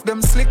as if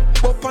them slick,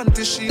 but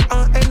panty she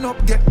and end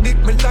up get dick.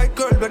 Me like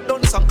girl we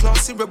dance and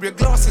classy, we wear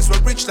glasses, we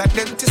rich like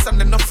dentists and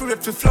them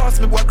afraid fi floss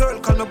me. Boy girl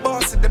call me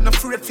bossy, them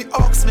afraid fi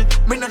ask me.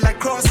 Me not like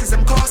crosses,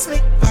 them cost me.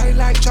 I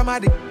like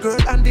Jamadi, girl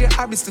and their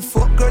habits to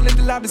fuck. Girl in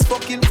the lab is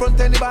fuck in front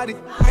anybody.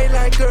 I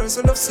like girls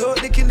who love so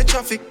dick in the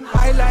traffic.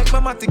 I like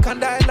Mamatic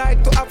and I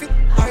like to have it.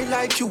 I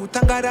like you,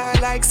 thank God I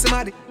like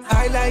somebody.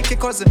 I like your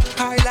cousin,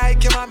 I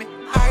like your mommy.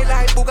 I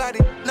like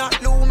Bugatti,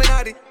 not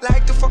Illuminati.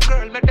 Like to fuck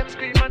girl, make them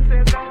scream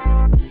and say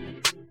no.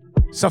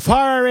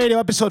 Safari Radio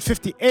episode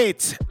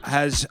 58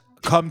 has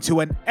come to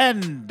an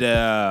end.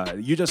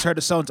 You just heard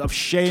the sounds of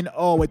Shane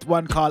O with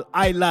one called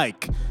I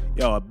Like.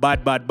 Yo, a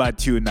bad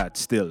tune that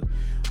still.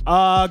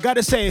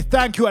 Gotta say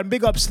thank you and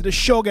big ups to the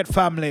Shoget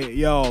family.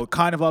 Yo,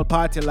 Carnival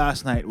party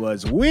last night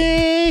was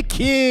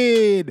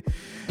wicked.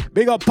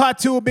 Big up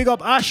Patu, big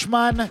up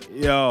Ashman.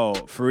 Yo,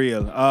 for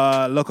real.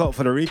 Look out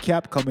for the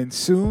recap coming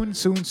soon.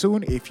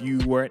 If you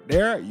weren't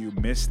there, you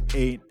missed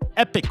an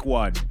epic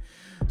one.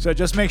 So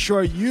just make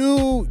sure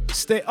you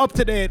stay up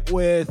to date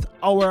with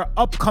our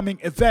upcoming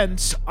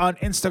events on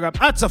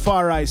Instagram at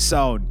Safari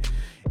Sound.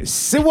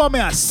 See what me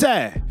I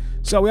say.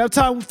 So we have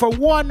time for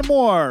one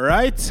more,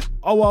 right?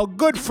 Our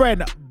good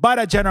friend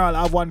Bada General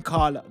have one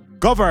called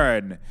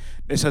Govern.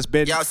 This has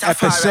been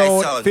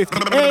episode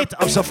 58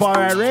 of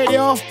Safari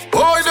Radio.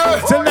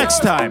 Till next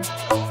time.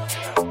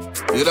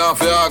 You don't have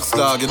to ask,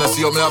 dog. You don't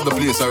see how me have the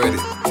place already.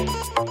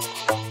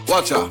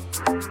 Watch out.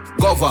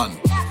 Govern.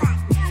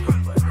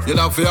 You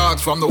don't have to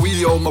ask from the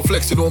wheel, my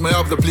flex, you know me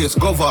have the place.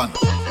 Govern.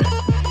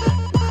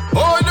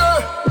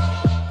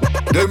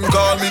 Them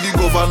call me the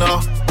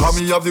governor. Cause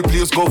me have the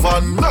place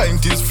govern.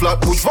 90s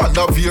Flatbush,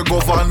 Vanderveer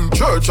govern.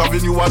 Church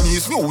Avenue and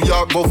East New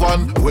York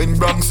govern. When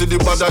Bronx City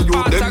bother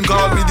you, them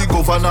call me the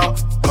governor.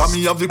 Cause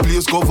me have the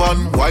place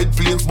govern. White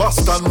Plains,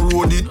 Boston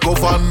Road it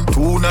govern.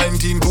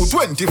 219 to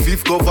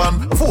 25th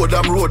govern.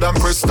 Fordham Road and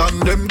Preston,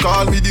 them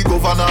call me the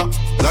governor.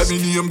 Like me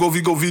name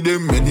govy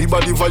them.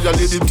 Anybody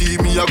violate the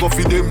team, me a go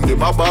for them.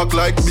 Them a bark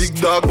like big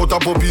dog, but a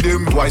puppy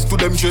them. Twice to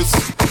them chest,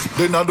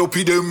 then a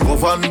dopey them.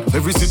 Govern,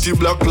 every city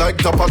black like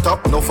top.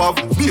 No fav,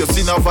 bass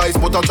in a vice,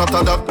 but a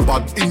chatter that.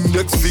 Bad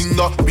index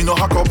finger, me no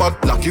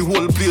acrobat. Lucky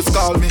whole place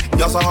call me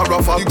Yasa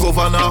Harafa, the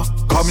governor.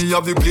 Cause me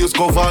have the place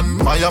govern.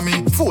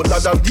 Miami, Fort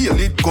Lauderdale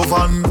it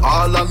govern.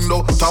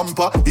 Orlando,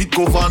 Tampa it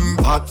govern.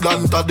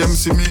 Atlanta them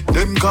see me,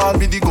 them call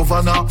me the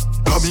governor.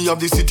 Cause me have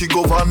the city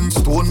govern.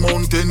 Stone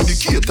Mountain,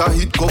 Decatur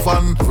it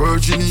govern.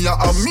 Virginia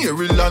and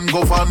Maryland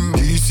govern.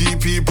 DC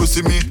people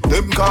see me,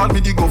 them call me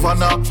the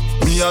governor.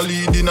 Me a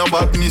lead in a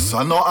badness,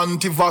 I no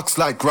anti-vax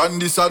like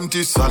Randy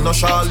Santis. I no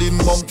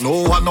Charlene Monk,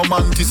 no one no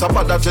mantis. A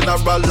bad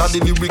general, a the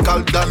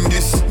lyrical than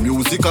this.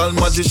 Musical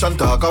magician,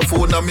 talk a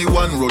phone and me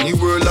one. Run the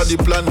world of the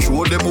plan,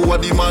 show them who are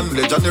the man.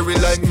 Legendary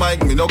like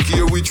Mike, me no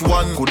care which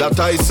one. Coulda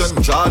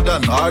Tyson,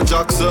 Jordan or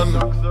Jackson.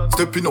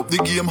 Stepping up the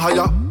game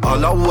higher.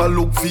 All who a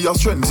look for your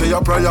strength, say a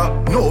prayer.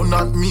 No,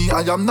 not me,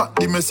 I am not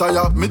the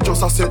messiah. Me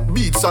just a set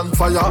beats and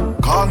fire.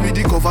 Call me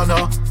the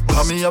governor.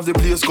 Cause me have the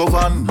place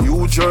govern.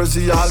 New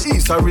Jersey, all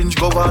East Orange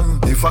govern.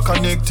 If I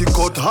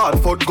Connecticut,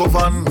 Hartford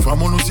govern. From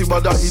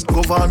Unusibada it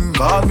govern.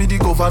 Call me the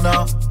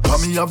governor.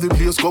 Cause me have the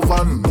place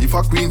govern. If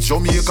I Queens,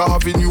 Jamaica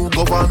Avenue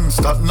govern.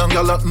 Staten and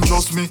Gallatin,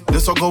 trust me, they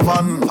so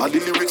govern. And the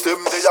lyrics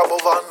them they a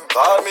govern.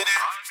 Call me the